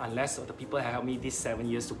am unless the people have helped me these 7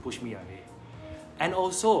 years to push me away. And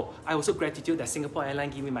also, I also gratitude that Singapore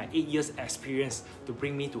Airlines gave me my 8 years experience to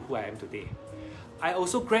bring me to who I am today. I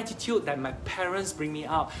also gratitude that my parents bring me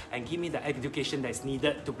up and give me the education that's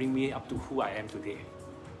needed to bring me up to who I am today.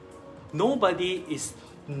 Nobody is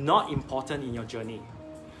not important in your journey.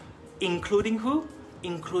 Including who?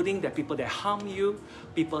 Including the people that harm you,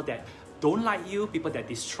 people that don't like you, people that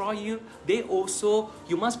destroy you. They also,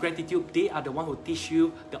 you must gratitude, they are the one who teach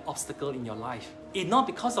you the obstacle in your life. It's not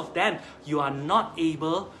because of them, you are not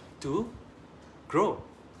able to grow.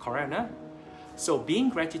 Correct, no? So being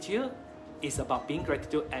gratitude is about being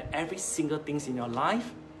gratitude at every single thing in your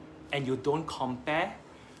life, and you don't compare,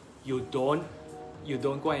 you don't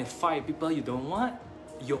go and fight people you don't want.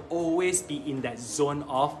 You always be in that zone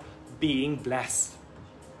of being blessed.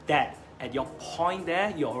 That at your point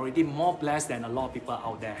there, you're already more blessed than a lot of people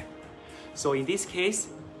out there. So in this case,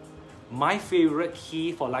 my favorite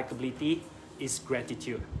key for likability is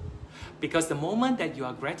gratitude. Because the moment that you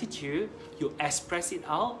are gratitude, you express it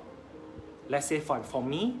out. Let's say for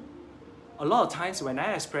me, a lot of times when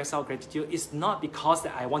I express out gratitude, it's not because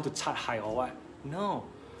that I want to chat high or what. No,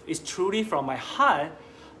 it's truly from my heart.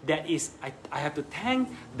 That is, I have to thank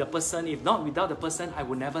the person. If not, without the person, I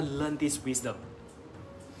would never learn this wisdom.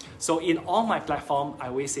 So in all my platforms, I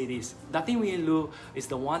always say this. Datin Win Lu is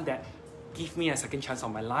the one that gave me a second chance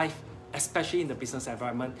of my life, especially in the business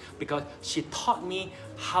environment, because she taught me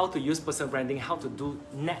how to use personal branding, how to do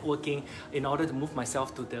networking in order to move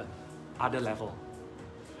myself to the other level.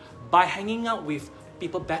 By hanging out with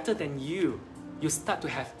people better than you, you start to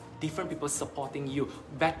have different people supporting you,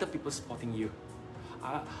 better people supporting you.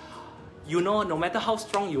 You know, no matter how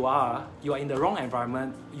strong you are in the wrong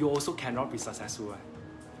environment, you also cannot be successful.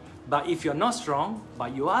 But if you're not strong,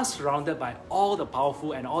 but you are surrounded by all the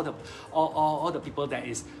powerful and all the people that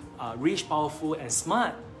is rich, powerful, and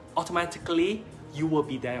smart, automatically you will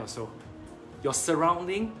be there also. Your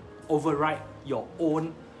surrounding override your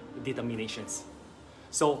own determinations.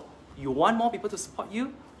 So you want more people to support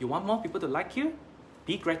you, you want more people to like you,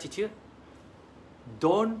 be gratitude.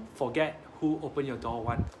 Don't forget who opened your door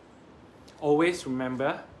one. Always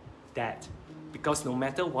remember that, because no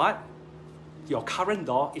matter what, your current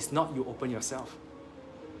door is not you open yourself.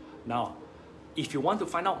 Now, if you want to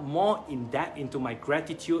find out more in depth into my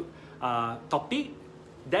gratitude topic,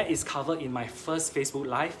 that is covered in my first Facebook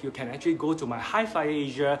Live. You can actually go to my High Flyer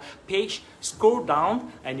Asia page, scroll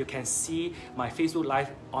down, and you can see my Facebook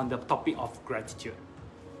Live on the topic of gratitude.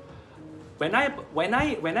 When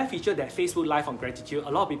I feature that Facebook Live on gratitude,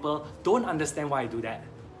 a lot of people don't understand why I do that.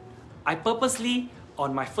 I purposely,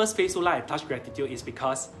 on my first Facebook Live, I touch gratitude is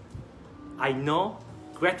because I know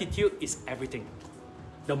gratitude is everything.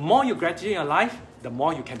 The more you gratitude in your life, the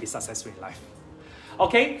more you can be successful in life.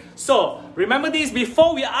 Okay, so remember this,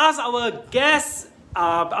 before we ask our guests,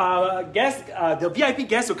 the VIP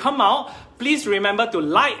guests to come out, please remember to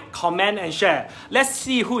like, comment, and share. Let's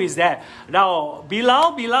see who is there. Now,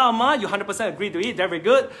 Bilal Ahmad, you 100% agree to it. Very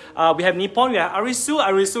good. We have Nippon, we have Arisu.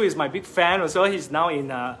 Arisu is my big fan also. He's now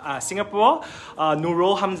in Singapore.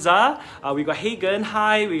 Nurul Hamza. We got Hagen.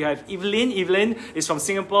 Hi. We have Evelyn. Evelyn is from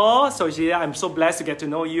Singapore. So I'm so blessed to get to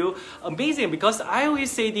know you. Amazing, because I always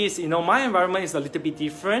say this, you know, my environment is a little bit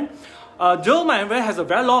different. Though my environment has a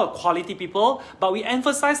very lot of quality people, but we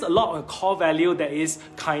emphasize a lot on core value that is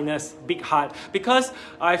kindness, big heart. Because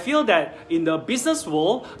I feel that in the business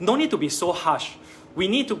world, no need to be so harsh. We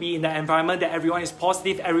need to be in the environment that everyone is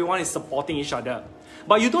positive, everyone is supporting each other.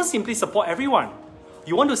 But you don't simply support everyone.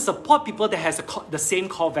 You want to support people that has the same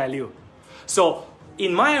core value. So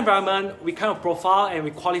in my environment, we kind of profile and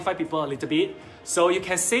we qualify people a little bit. So you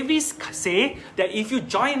can safely say that if you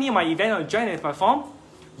join any of my event or join any platform,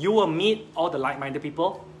 you will meet all the like-minded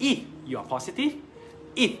people if you are positive,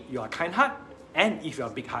 if you are kind heart, and if you are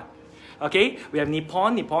big heart. Okay, we have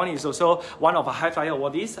Nippon. Nippon is also one of our high flyer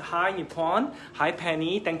awardees. Hi Nippon. Hi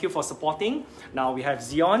Penny. Thank you for supporting. Now we have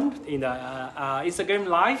Zion in the Instagram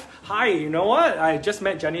live. Hi, you know what? I just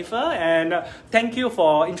met Jennifer and thank you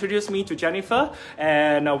for introducing me to Jennifer.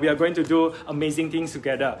 And we are going to do amazing things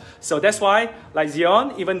together. So that's why, like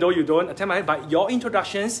Zion, even though you don't attend my, but your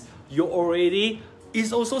introductions, you already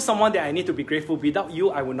is also someone that I need to be grateful. Without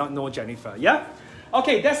you, I would not know Jennifer. Yeah?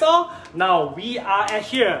 Okay, that's all. Now we are at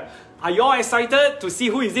here. Are you all excited to see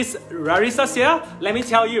who is this Larisa Siah? Let me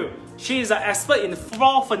tell you, she is an expert in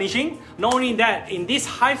floor furnishing. Not only that, in this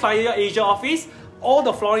high flyer Asia office, all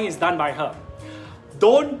the flooring is done by her.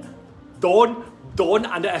 Don't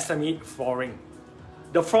underestimate flooring.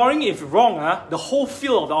 The flooring is wrong, the whole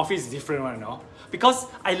feel of the office is different right now. Because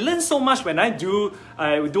I learned so much when I do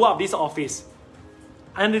up this office.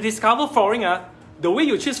 And to discover flooring, the way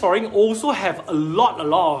you choose flooring also have a lot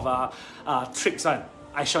of tricks.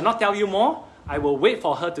 I shall not tell you more. I will wait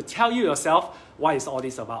for her to tell you yourself what is all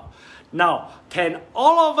this about. Now, can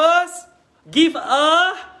all of us give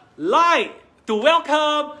a like to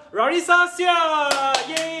welcome Larisa Siah?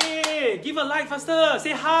 Yay! Give a like faster.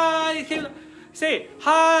 Say hi. Say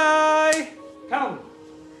hi. Come.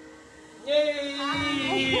 Yay!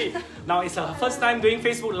 Hi. Now it's her first time doing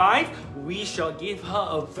Facebook Live. We shall give her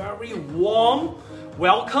a very warm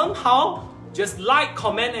welcome. How? Just like,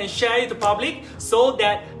 comment, and share it to public so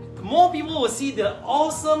that more people will see the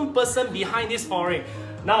awesome person behind this flooring.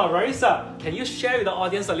 Now, Larisa, can you share with the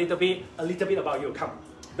audience a little bit about you? Come,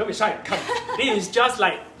 don't be shy. Come. This is just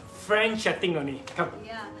like friend chatting only. Come.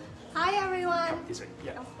 Yeah. Hi everyone. Come this way.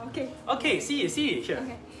 Yeah. Oh, okay. Okay. See here.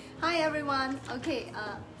 Okay. Hi everyone. Okay.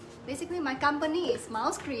 Basically, my company is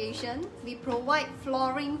Mouse Creation. We provide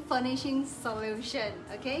flooring furnishing solution,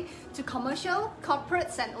 okay, to commercial,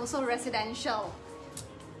 corporates, and also residential.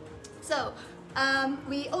 So,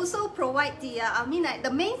 we also provide the,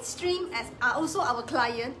 the mainstream as are also our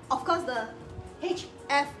client. Of course, the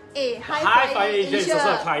HFA High Flyer Asia is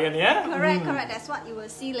also a client, yeah. Correct. That's what you will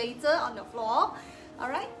see later on the floor. All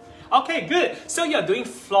right. Okay, good. So you are doing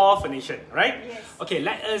floor furnishing, right? Yes. Okay,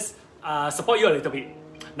 let us support you a little bit.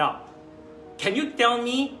 Now, can you tell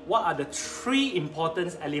me what are the 3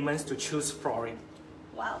 important elements to choose flooring?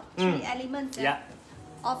 Wow, 3 elements. Yeah.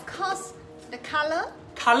 Of course, the color.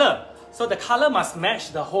 Color. So the color must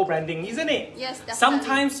match the whole branding, isn't it? Yes, definitely.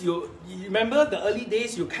 Sometimes you remember the early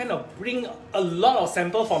days, you kind of bring a lot of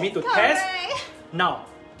sample for me to test. Now,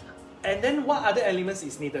 and then what other elements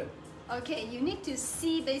is needed? Okay, you need to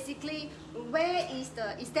see basically where is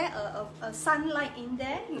there a sunlight in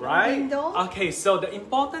there? Right. Window? Okay, so the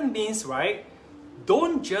important means, right,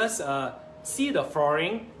 don't just see the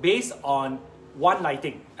flooring based on one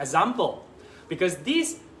lighting. Example, because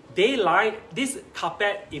this daylight, this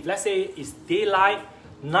carpet, if let's say it's daylight,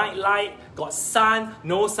 night light, got sun,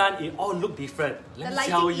 no sun, it all look different. Let me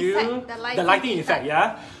tell you, the lighting effect,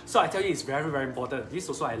 yeah. So I tell you, it's very, very important. This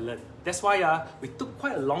also I learned. That's why we took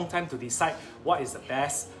quite a long time to decide what is the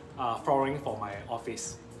best flooring for my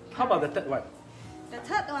office. How about the third one? The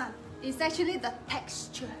third one is actually the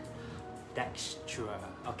texture. Texture,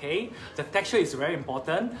 okay? The texture is very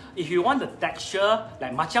important. If you want the texture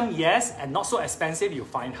like macam yes and not so expensive, you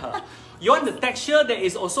find her. You want the texture that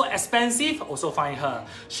is also expensive, also find her.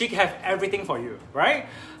 She can have everything for you, right?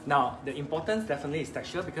 Now, the importance definitely is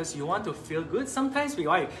texture because you want to feel good. Sometimes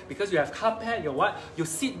why? Because you have carpet, you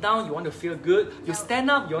sit down, you want to feel good. You stand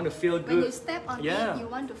up, you want to feel good. When you step on it, you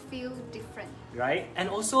want to feel different. Right? And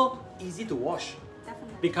also easy to wash.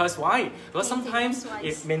 Because why? Because sometimes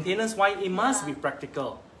maintenance-wise, it must be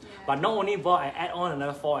practical. Yeah. But not only that, I add on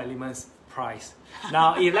another 4 elements, price.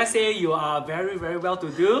 Now, if let's say you are very, very well to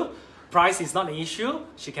do, price is not an issue,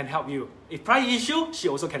 she can help you. If price issue, she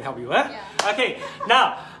also can help you. Eh? Yeah. Okay,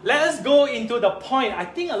 now, let us go into the point. I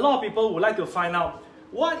think a lot of people would like to find out,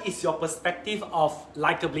 what is your perspective of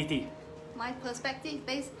likability? My perspective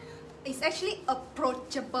is actually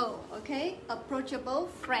approachable, okay? Approachable,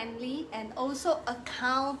 friendly, and also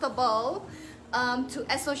accountable to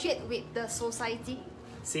associate with the society.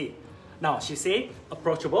 See, now she say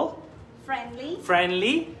approachable,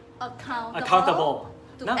 friendly, accountable.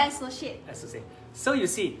 To now, associate. So you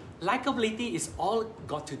see, likability is all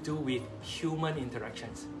got to do with human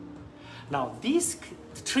interactions. Now, these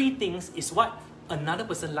three things is what another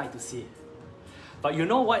person like to see. But you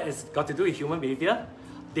know what it's got to do with human behavior?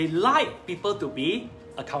 They like people to be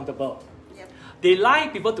accountable. Yep. They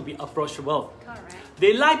like people to be approachable. Correct.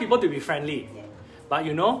 They like people to be friendly. Yep. But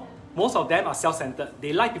you know, most of them are self-centered.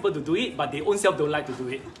 They like people to do it, but they own self don't like to do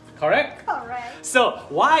it. Correct? Correct. So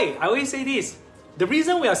why? I always say this. The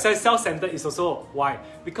reason we are self-centered is also why?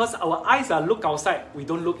 Because our eyes are look outside, we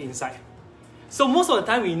don't look inside. So most of the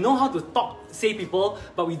time we know how to talk, say people,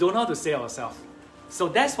 but we don't know how to say ourselves. So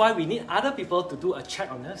that's why we need other people to do a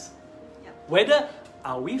check on us. Yep. Whether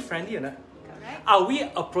are we friendly or not? Correct. Are we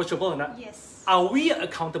approachable or not? Yes. Are we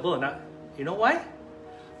accountable or not? You know why?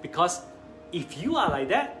 Because if you are like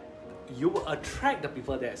that, you will attract the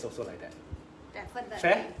people that is also like that. Definitely.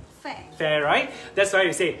 Fair? Fair. Fair, right? That's why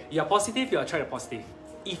you say, you're positive, you attract a positive.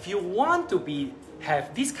 If you want to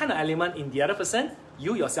have this kind of element in the other person,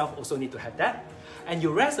 you yourself also need to have that. And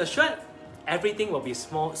you rest assured, everything will be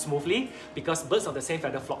smoothly because birds of the same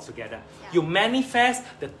feather flock together. Yeah. You manifest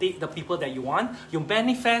the people that you want, you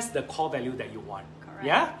manifest the core value that you want. Correct.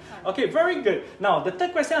 Yeah? Correct. Okay, very good. Now, the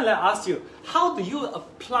third question I'll ask you, how do you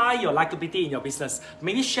apply your likability in your business?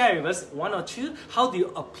 Maybe share with us one or two. How do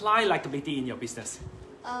you apply likability in your business?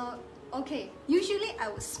 Okay, usually I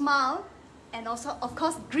would smile and also, of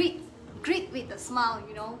course, greet with a smile,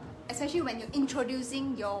 you know, especially when you're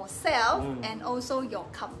introducing yourself and also your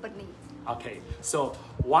company. Okay, so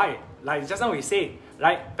why? Like just now we say,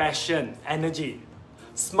 right? Passion, energy.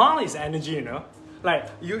 Smile is energy, you know? Like,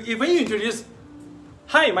 when you introduce,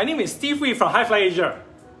 hi, my name is Steve Wee from High Fly Asia.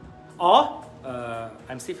 Or,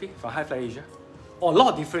 I'm Steve Wee from High Fly Asia. Or a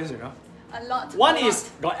lot of difference, you know? A lot. One is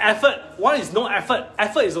got effort, one is no effort.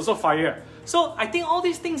 Effort is also fire. So I think all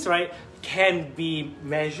these things, right, can be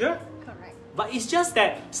measured. Correct. But it's just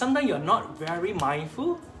that sometimes you're not very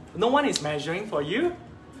mindful. No one is measuring for you.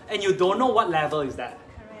 And you don't know what level is that.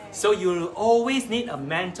 Correct. So you always need a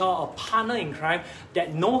mentor or partner in crime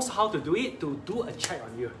that knows how to do it to do a check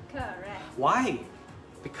on you. Correct. Why?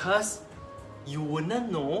 Because you wouldn't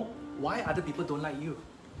know why other people don't like you.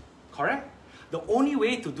 Correct? The only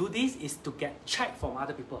way to do this is to get checked from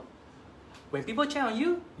other people. When people check on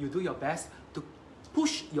you, you do your best to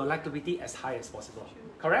push your likability as high as possible.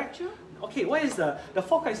 True. Correct? True. Okay, what is the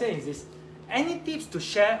fourth question is this. Any tips to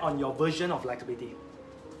share on your version of likability?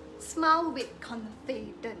 Smile with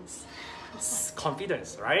confidence.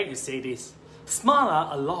 Confidence, right? You say this.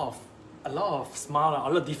 Smile, a lot of smile, a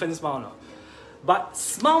lot of different smile. But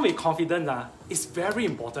smile with confidence is very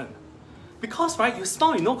important. Because, right, you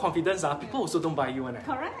smile with no confidence, people also don't buy you.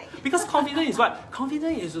 Correct. Because confidence is what?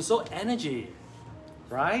 Confidence is also energy.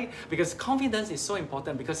 Right? Because confidence is so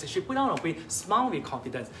important because if you put on a way, smile with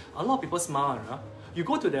confidence. A lot of people smile, You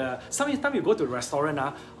go to sometimes you go to the restaurant,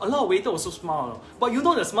 a lot of waiters also smile. But you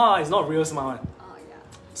know the smile is not real smile. Oh, yeah.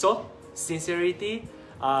 So, sincerity,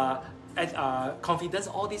 confidence,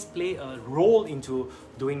 all these play a role into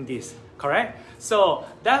doing this. Correct? So,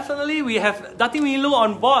 definitely we have Datin Wilu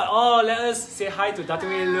on board. Oh, let us say hi to Datin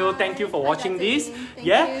Wilu. Thank you for watching this. Thank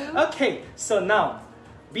you. Okay, so now,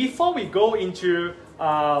 before we go into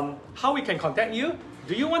how we can contact you,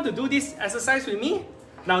 do you want to do this exercise with me?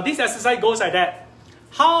 Now, this exercise goes like that.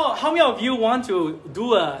 How many of you want to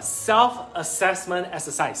do a self-assessment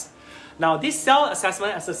exercise? Now, this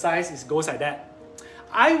self-assessment exercise goes like that.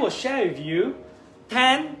 I will share with you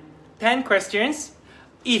 10 questions.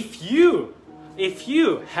 If you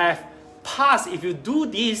have passed, if you do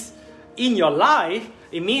this in your life,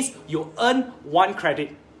 it means you earn 1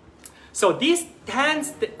 credit. So these 10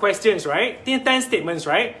 questions, right? 10 statements,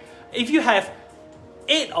 right? If you have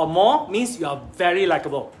 8 or more, means you are very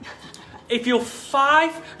likable. If you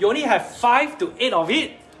only have 5 to 8 of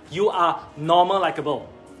it, you are normal likable.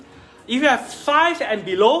 If you have 5 and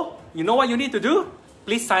below, you know what you need to do?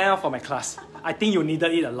 Please sign up for my class. I think you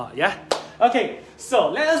needed it a lot, yeah? Okay, so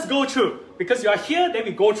let us go through. Because you are here, then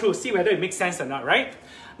we go through, see whether it makes sense or not, right?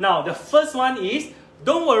 Now, the first one is,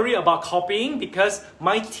 don't worry about copying because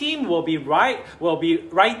my team will be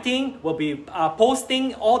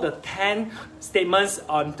posting all the 10 statements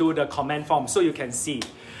onto the comment form so you can see.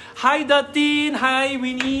 Hi Datin, hi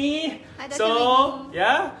Winnie. Hi Datin. So,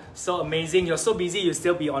 yeah, so amazing. You're so busy, you'll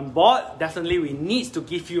still be on board. Definitely we need to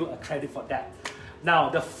give you a credit for that. Now,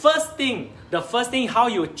 the first thing how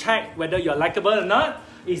you check whether you're likable or not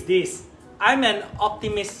is this. I'm an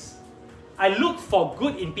optimist. I look for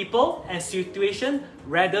good in people and situation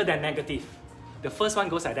rather than negative. The first one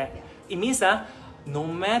goes like that. It means no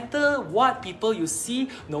matter what people you see,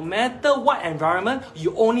 no matter what environment,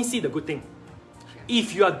 you only see the good thing.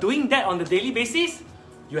 If you are doing that on the daily basis,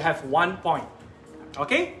 you have 1 point.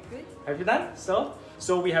 Okay? Good. Have you done? So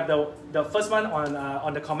we have the first one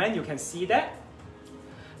on the comment, you can see that.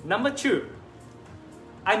 Number 2,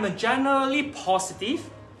 I'm generally positive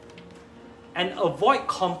and avoid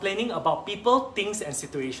complaining about people, things and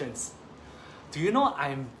situations. Do you know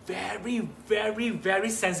I'm very, very, very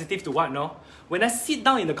sensitive to what, no? When I sit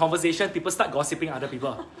down in the conversation, people start gossiping other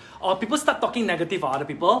people. Or people start talking negative of other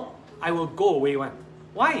people, I will go away one.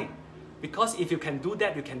 Why? Because if you can do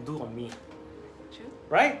that, you can do on me. True.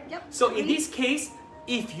 Right? Yep. So in this case,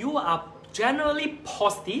 if you are generally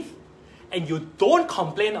positive and you don't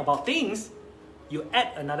complain about things, you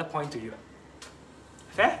add another point to you.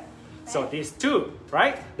 Fair? So these 2,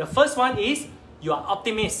 right? The first one is you are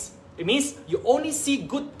optimist. It means you only see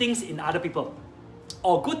good things in other people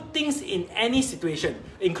or good things in any situation,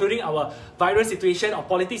 including our virus situation or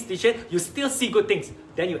politics situation, you still see good things.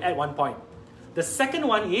 Then you add 1 point. The second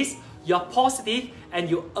one is you're positive and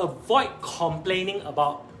you avoid complaining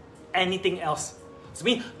about anything else. So it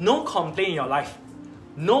means no complaint in your life.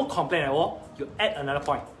 No complaint at all. You add another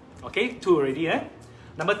point. Okay, 2 already.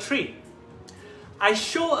 Number 3, I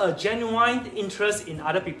show a genuine interest in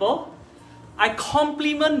other people. I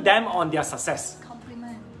compliment them on their success.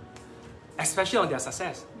 Compliment. Especially on their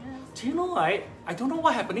success. Yeah. Do you know, I don't know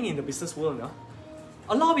what's happening in the business world. No?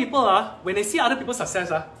 A lot of people, when they see other people's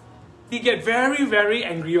success, they get very, very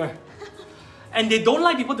angry. And they don't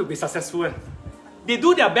like people to be successful. They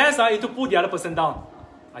do their best to pull the other person down.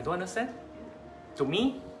 I don't understand. To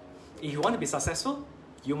me, if you want to be successful,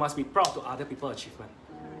 you must be proud to other people's achievement.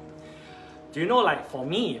 Do you know, like for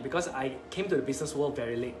me, because I came to the business world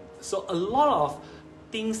very late, so a lot of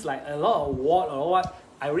things like a lot of award or what,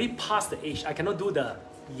 I already passed the age. I cannot do the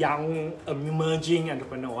young, emerging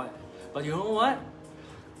entrepreneur. But you know what?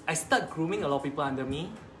 I start grooming a lot of people under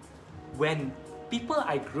me. When people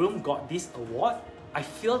I groom got this award, I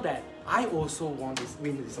feel that I also want to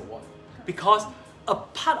win this award. Because a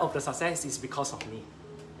part of the success is because of me.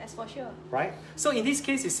 That's for sure. Right? So in this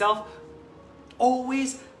case itself,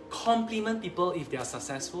 always compliment people if they are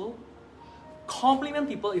successful. Compliment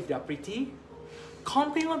people if they are pretty.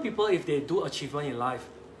 Compliment people if they do achievement in life.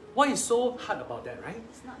 What is so hard about that, right?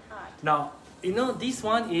 It's not hard. Now, you know, this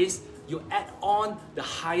one is you add on the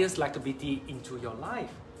highest likability into your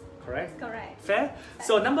life. Correct? Correct. Fair?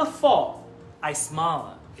 So number 4, I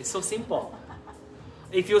smile. It's so simple.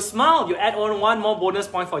 If you smile, you add on 1 more bonus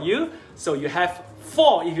point for you. So you have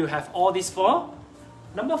 4 if you have all these 4.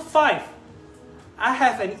 Number 5, I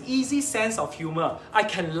have an easy sense of humor. I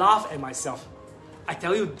can laugh at myself. I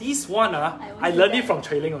tell you, this one, I learned it from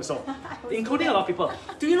training also, including a lot of people.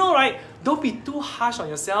 Do you know, right? Don't be too harsh on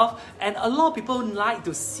yourself. And a lot of people like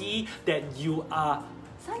to see that you are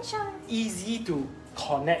Sunshine. easy to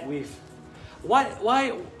connect with.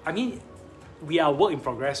 Why? I mean, we are work in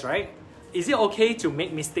progress, right? Is it okay to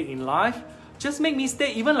make mistake in life? Just make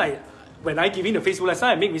mistake. Even like when I give in the Facebook lesson,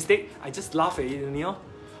 I make mistake, I just laugh at it, you know?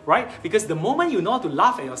 Right? Because the moment you know how to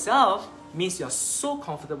laugh at yourself, means you're so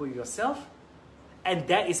comfortable with yourself. And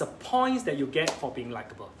that is a point that you get for being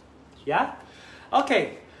likable. Yeah?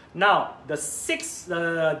 Okay. Now, the 6th,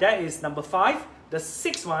 that is number 5. The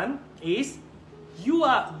 6th one is you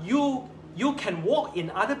can walk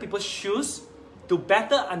in other people's shoes to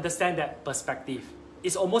better understand that perspective.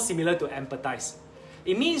 It's almost similar to empathize.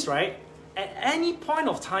 It means, right, at any point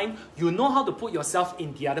of time, you know how to put yourself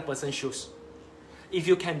in the other person's shoes. If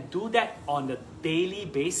you can do that on a daily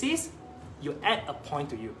basis, you add a point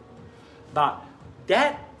to you. But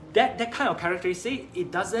that kind of characteristic,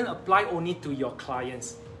 it doesn't apply only to your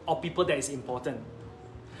clients or people that is important.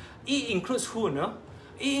 It includes who, no?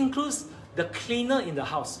 It includes the cleaner in the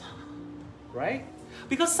house, right?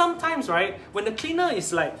 Because sometimes, right, when the cleaner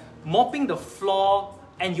is like mopping the floor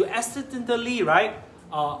and you accidentally, right,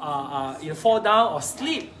 you fall down or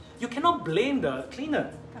sleep, you cannot blame the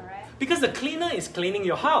cleaner. Correct. Because the cleaner is cleaning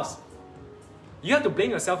your house. You have to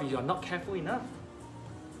blame yourself if you are not careful enough.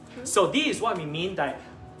 True. So this is what we mean that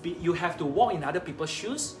you have to walk in other people's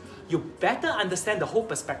shoes. You better understand the whole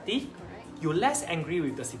perspective. Correct. You're less angry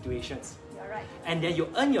with the situations. You're right. And then you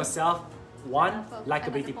earn yourself 1 Another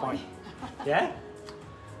likability point. point. Yeah?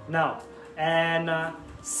 Now, and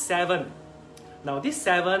 7. Now this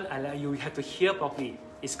 7, you have to hear properly.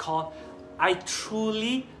 It's called, I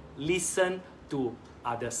truly listen to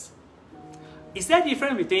others. Is there a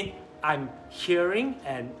difference between I'm hearing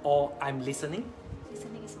or I'm listening?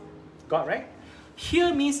 Listening is one. Got right?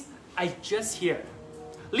 Hear means I just hear.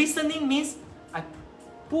 Listening means I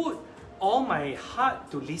put all my heart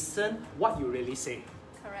to listen what you really say.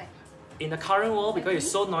 Correct. In the current world, because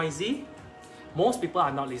it's so noisy, most people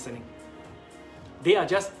are not listening. They are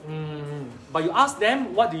just, but you ask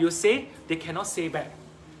them, what do you say? They cannot say back.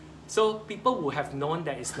 So people will have known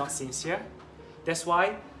that it's not sincere. That's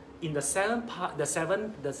why in the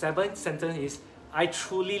seventh sentence is, I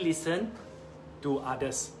truly listen to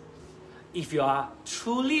others. If you are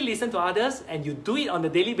truly listen to others and you do it on a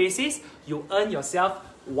daily basis, you earn yourself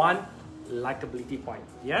 1 likability point.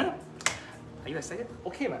 Yeah? Are you excited?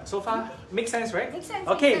 Okay, man. So far, makes sense, right? Makes sense.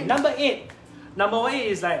 Okay, number 8. Number 8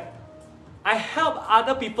 is like, I help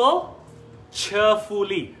other people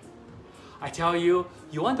cheerfully. I tell you,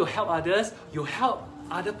 you want to help others, you help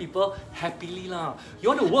other people happily lah. You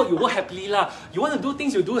want to work, you work happily lah. You want to do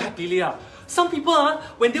things, you do happily lah. Some people,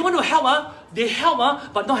 when they want to help, they help,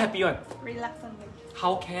 but not happy one. Reluctantly.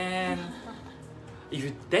 How can?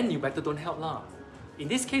 Then you better don't help lah. In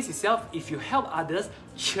this case itself, if you help others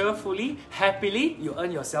cheerfully, happily, you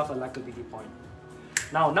earn yourself a likability point.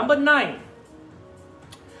 Now, number 9.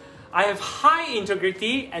 I have high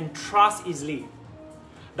integrity and trust easily.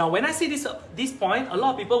 Now, when I say this point, a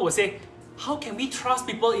lot of people will say, how can we trust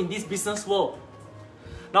people in this business world?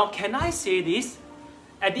 Now, can I say this?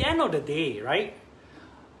 At the end of the day, right?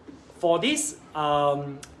 For this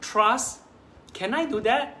trust, can I do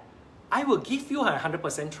that? I will give you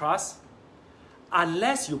 100% trust.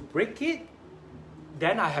 Unless you break it,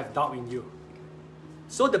 then I have doubt in you.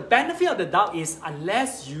 So the benefit of the doubt is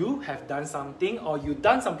unless you have done something or you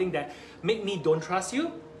done something that make me don't trust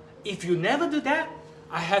you, if you never do that,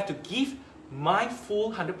 I have to give my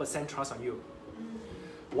full 100% trust on you.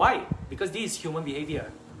 Why? Because this is human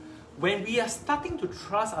behavior. When we are starting to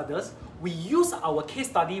trust others, we use our case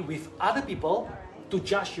study with other people to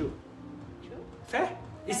judge you. True. Fair?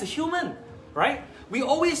 It's a human, right? We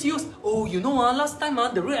always use, oh, you know, last time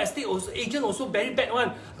the real estate agent also very bad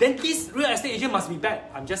one. Then this real estate agent must be bad.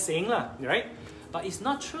 I'm just saying lah, right? But it's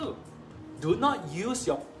not true. Do not use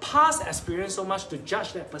your past experience so much to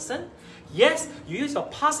judge that person. Yes, you use your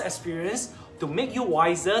past experience to make you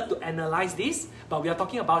wiser, to analyze this. But we are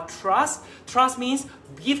talking about trust. Trust means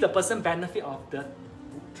give the person benefit of the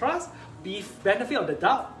trust, benefit of the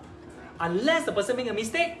doubt. Unless the person make a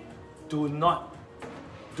mistake, do not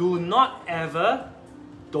ever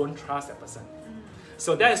don't trust that person.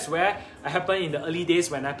 So that is where it happened in the early days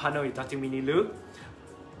when I partnered with Dr. Minnie Lu.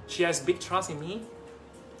 She has big trust in me.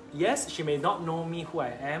 Yes, she may not know me who I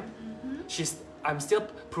am. I'm still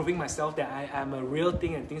proving myself that I am a real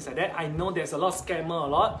thing and things like that. I know there's a lot of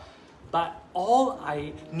scammer, but all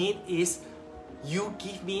I need is you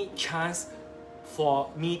give me chance for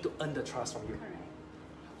me to earn the trust from you.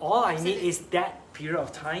 All I need is that period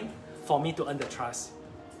of time for me to earn the trust.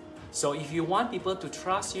 So if you want people to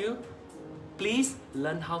trust you, please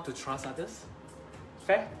learn how to trust others.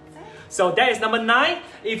 Fair? So that is number 9.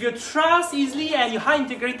 If you trust easily and you high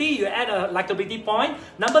integrity, you add a likability point.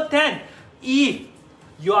 Number 10, if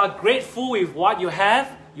you are grateful with what you have,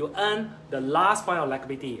 you earn the last point of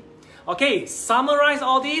likability. Okay, summarize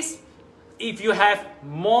all this. If you have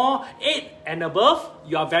more 8 and above,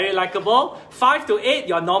 you are very likable. 5 to 8,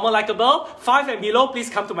 you are normal likable. 5 and below, please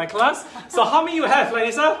come to my class. So how many you have,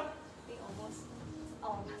 Larisa?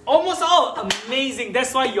 Almost all. Amazing.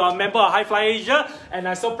 That's why you are a member of High Fly Asia and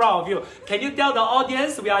I'm so proud of you. Can you tell the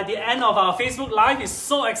audience we are at the end of our Facebook Live? It's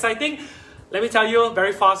so exciting. Let me tell you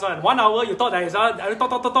very fast one. 1 hour, you thought that is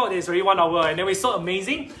it's already 1 hour and then it's so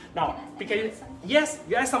amazing. Now, yes,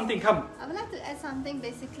 you add something, come. I would like to add something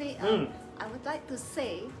basically. I would like to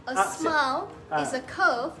say a smile is a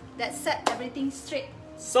curve that set everything straight.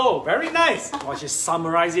 So, very nice. Well, she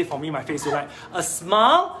summarized it for me, my Facebook Live. A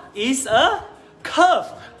smile is a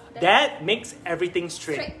curve that makes everything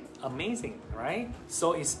straight. Amazing, right?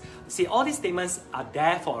 So see, all these statements are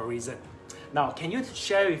there for a reason. Now, can you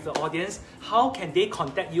share with the audience how can they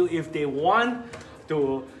contact you if they want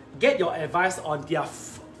to get your advice on their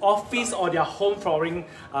office or their home flooring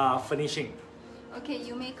furnishing? Okay,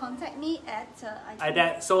 you may contact me at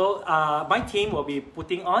that. So my team will be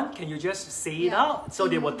putting on. Can you just say it out so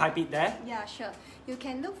they will type it there? Yeah, sure. You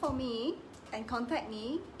can look for me and contact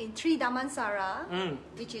me in 3 Damansara,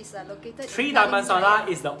 which is located 3 Damansara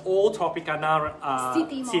is the old Tropicana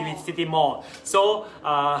City Mall. So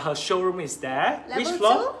her showroom is there. Level Which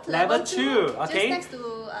floor? Two, Level 2. Okay. Just next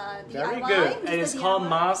to DIY. Very good. Mr. And it's DIY. called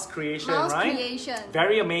Mouse Creation, Mouse right? Creation.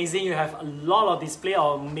 Very amazing. You have a lot of display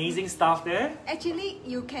of amazing stuff there. Actually,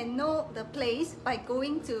 you can know the place by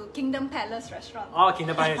going to Kingdom Palace restaurant. Oh,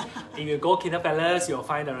 Kingdom Palace. If you go Kingdom Palace, you'll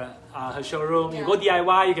find her showroom. Yeah. You go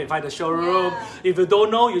DIY, you can find the showroom. Yeah. If you don't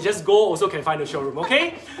know, you just go, also can find the showroom,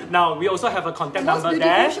 okay? Now, we also have a contact Most number beautiful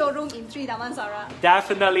there. showroom in 3 Damansara.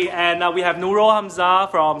 Definitely. And we have Nurul Hamza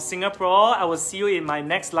from Singapore. I will see you in my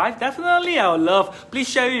next live. Definitely, I would love. Please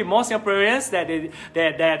share with more Singaporeans that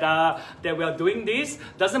we are doing this.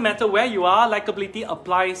 Doesn't matter where you are, likability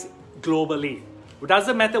applies globally. It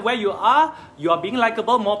doesn't matter where you are being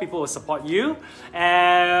likable, more people will support you.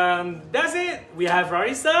 And that's it. We have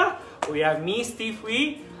Larisa, we have me, Steve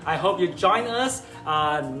Wee. I hope you join us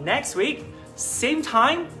next week, same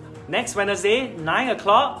time, next Wednesday, 9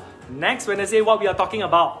 o'clock. Next Wednesday, what we are talking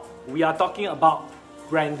about? We are talking about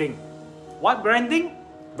branding. What branding?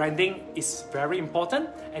 Branding is very important,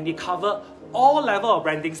 and they cover all levels of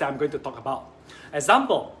brandings that I'm going to talk about.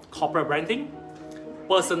 Example, corporate branding,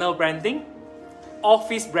 personal branding,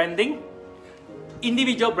 office branding,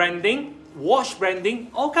 individual branding, watch branding,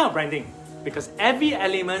 all kind of branding. Because every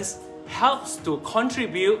element helps to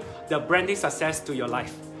contribute the branding success to your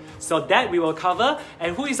life. So that we will cover.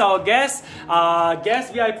 And who is our guest?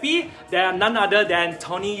 Guest VIP? They are none other than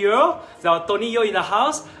Tony Yeo. So Tony Yeo in the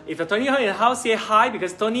house. If you're Tony Yeo in the house, say hi,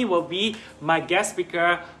 because Tony will be my guest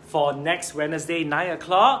speaker for next Wednesday, 9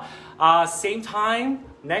 o'clock. Same time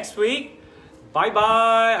next week.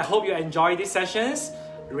 Bye-bye. I hope you enjoy these sessions.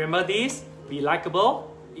 Remember this, be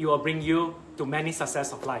likable. It will bring you to many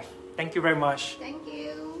success of life. Thank you very much. Thank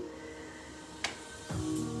you.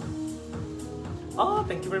 Oh,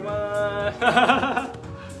 thank you very much.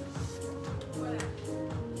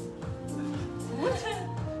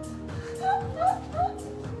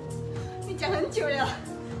 你讲很久了，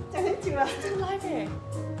讲很久了。这个 live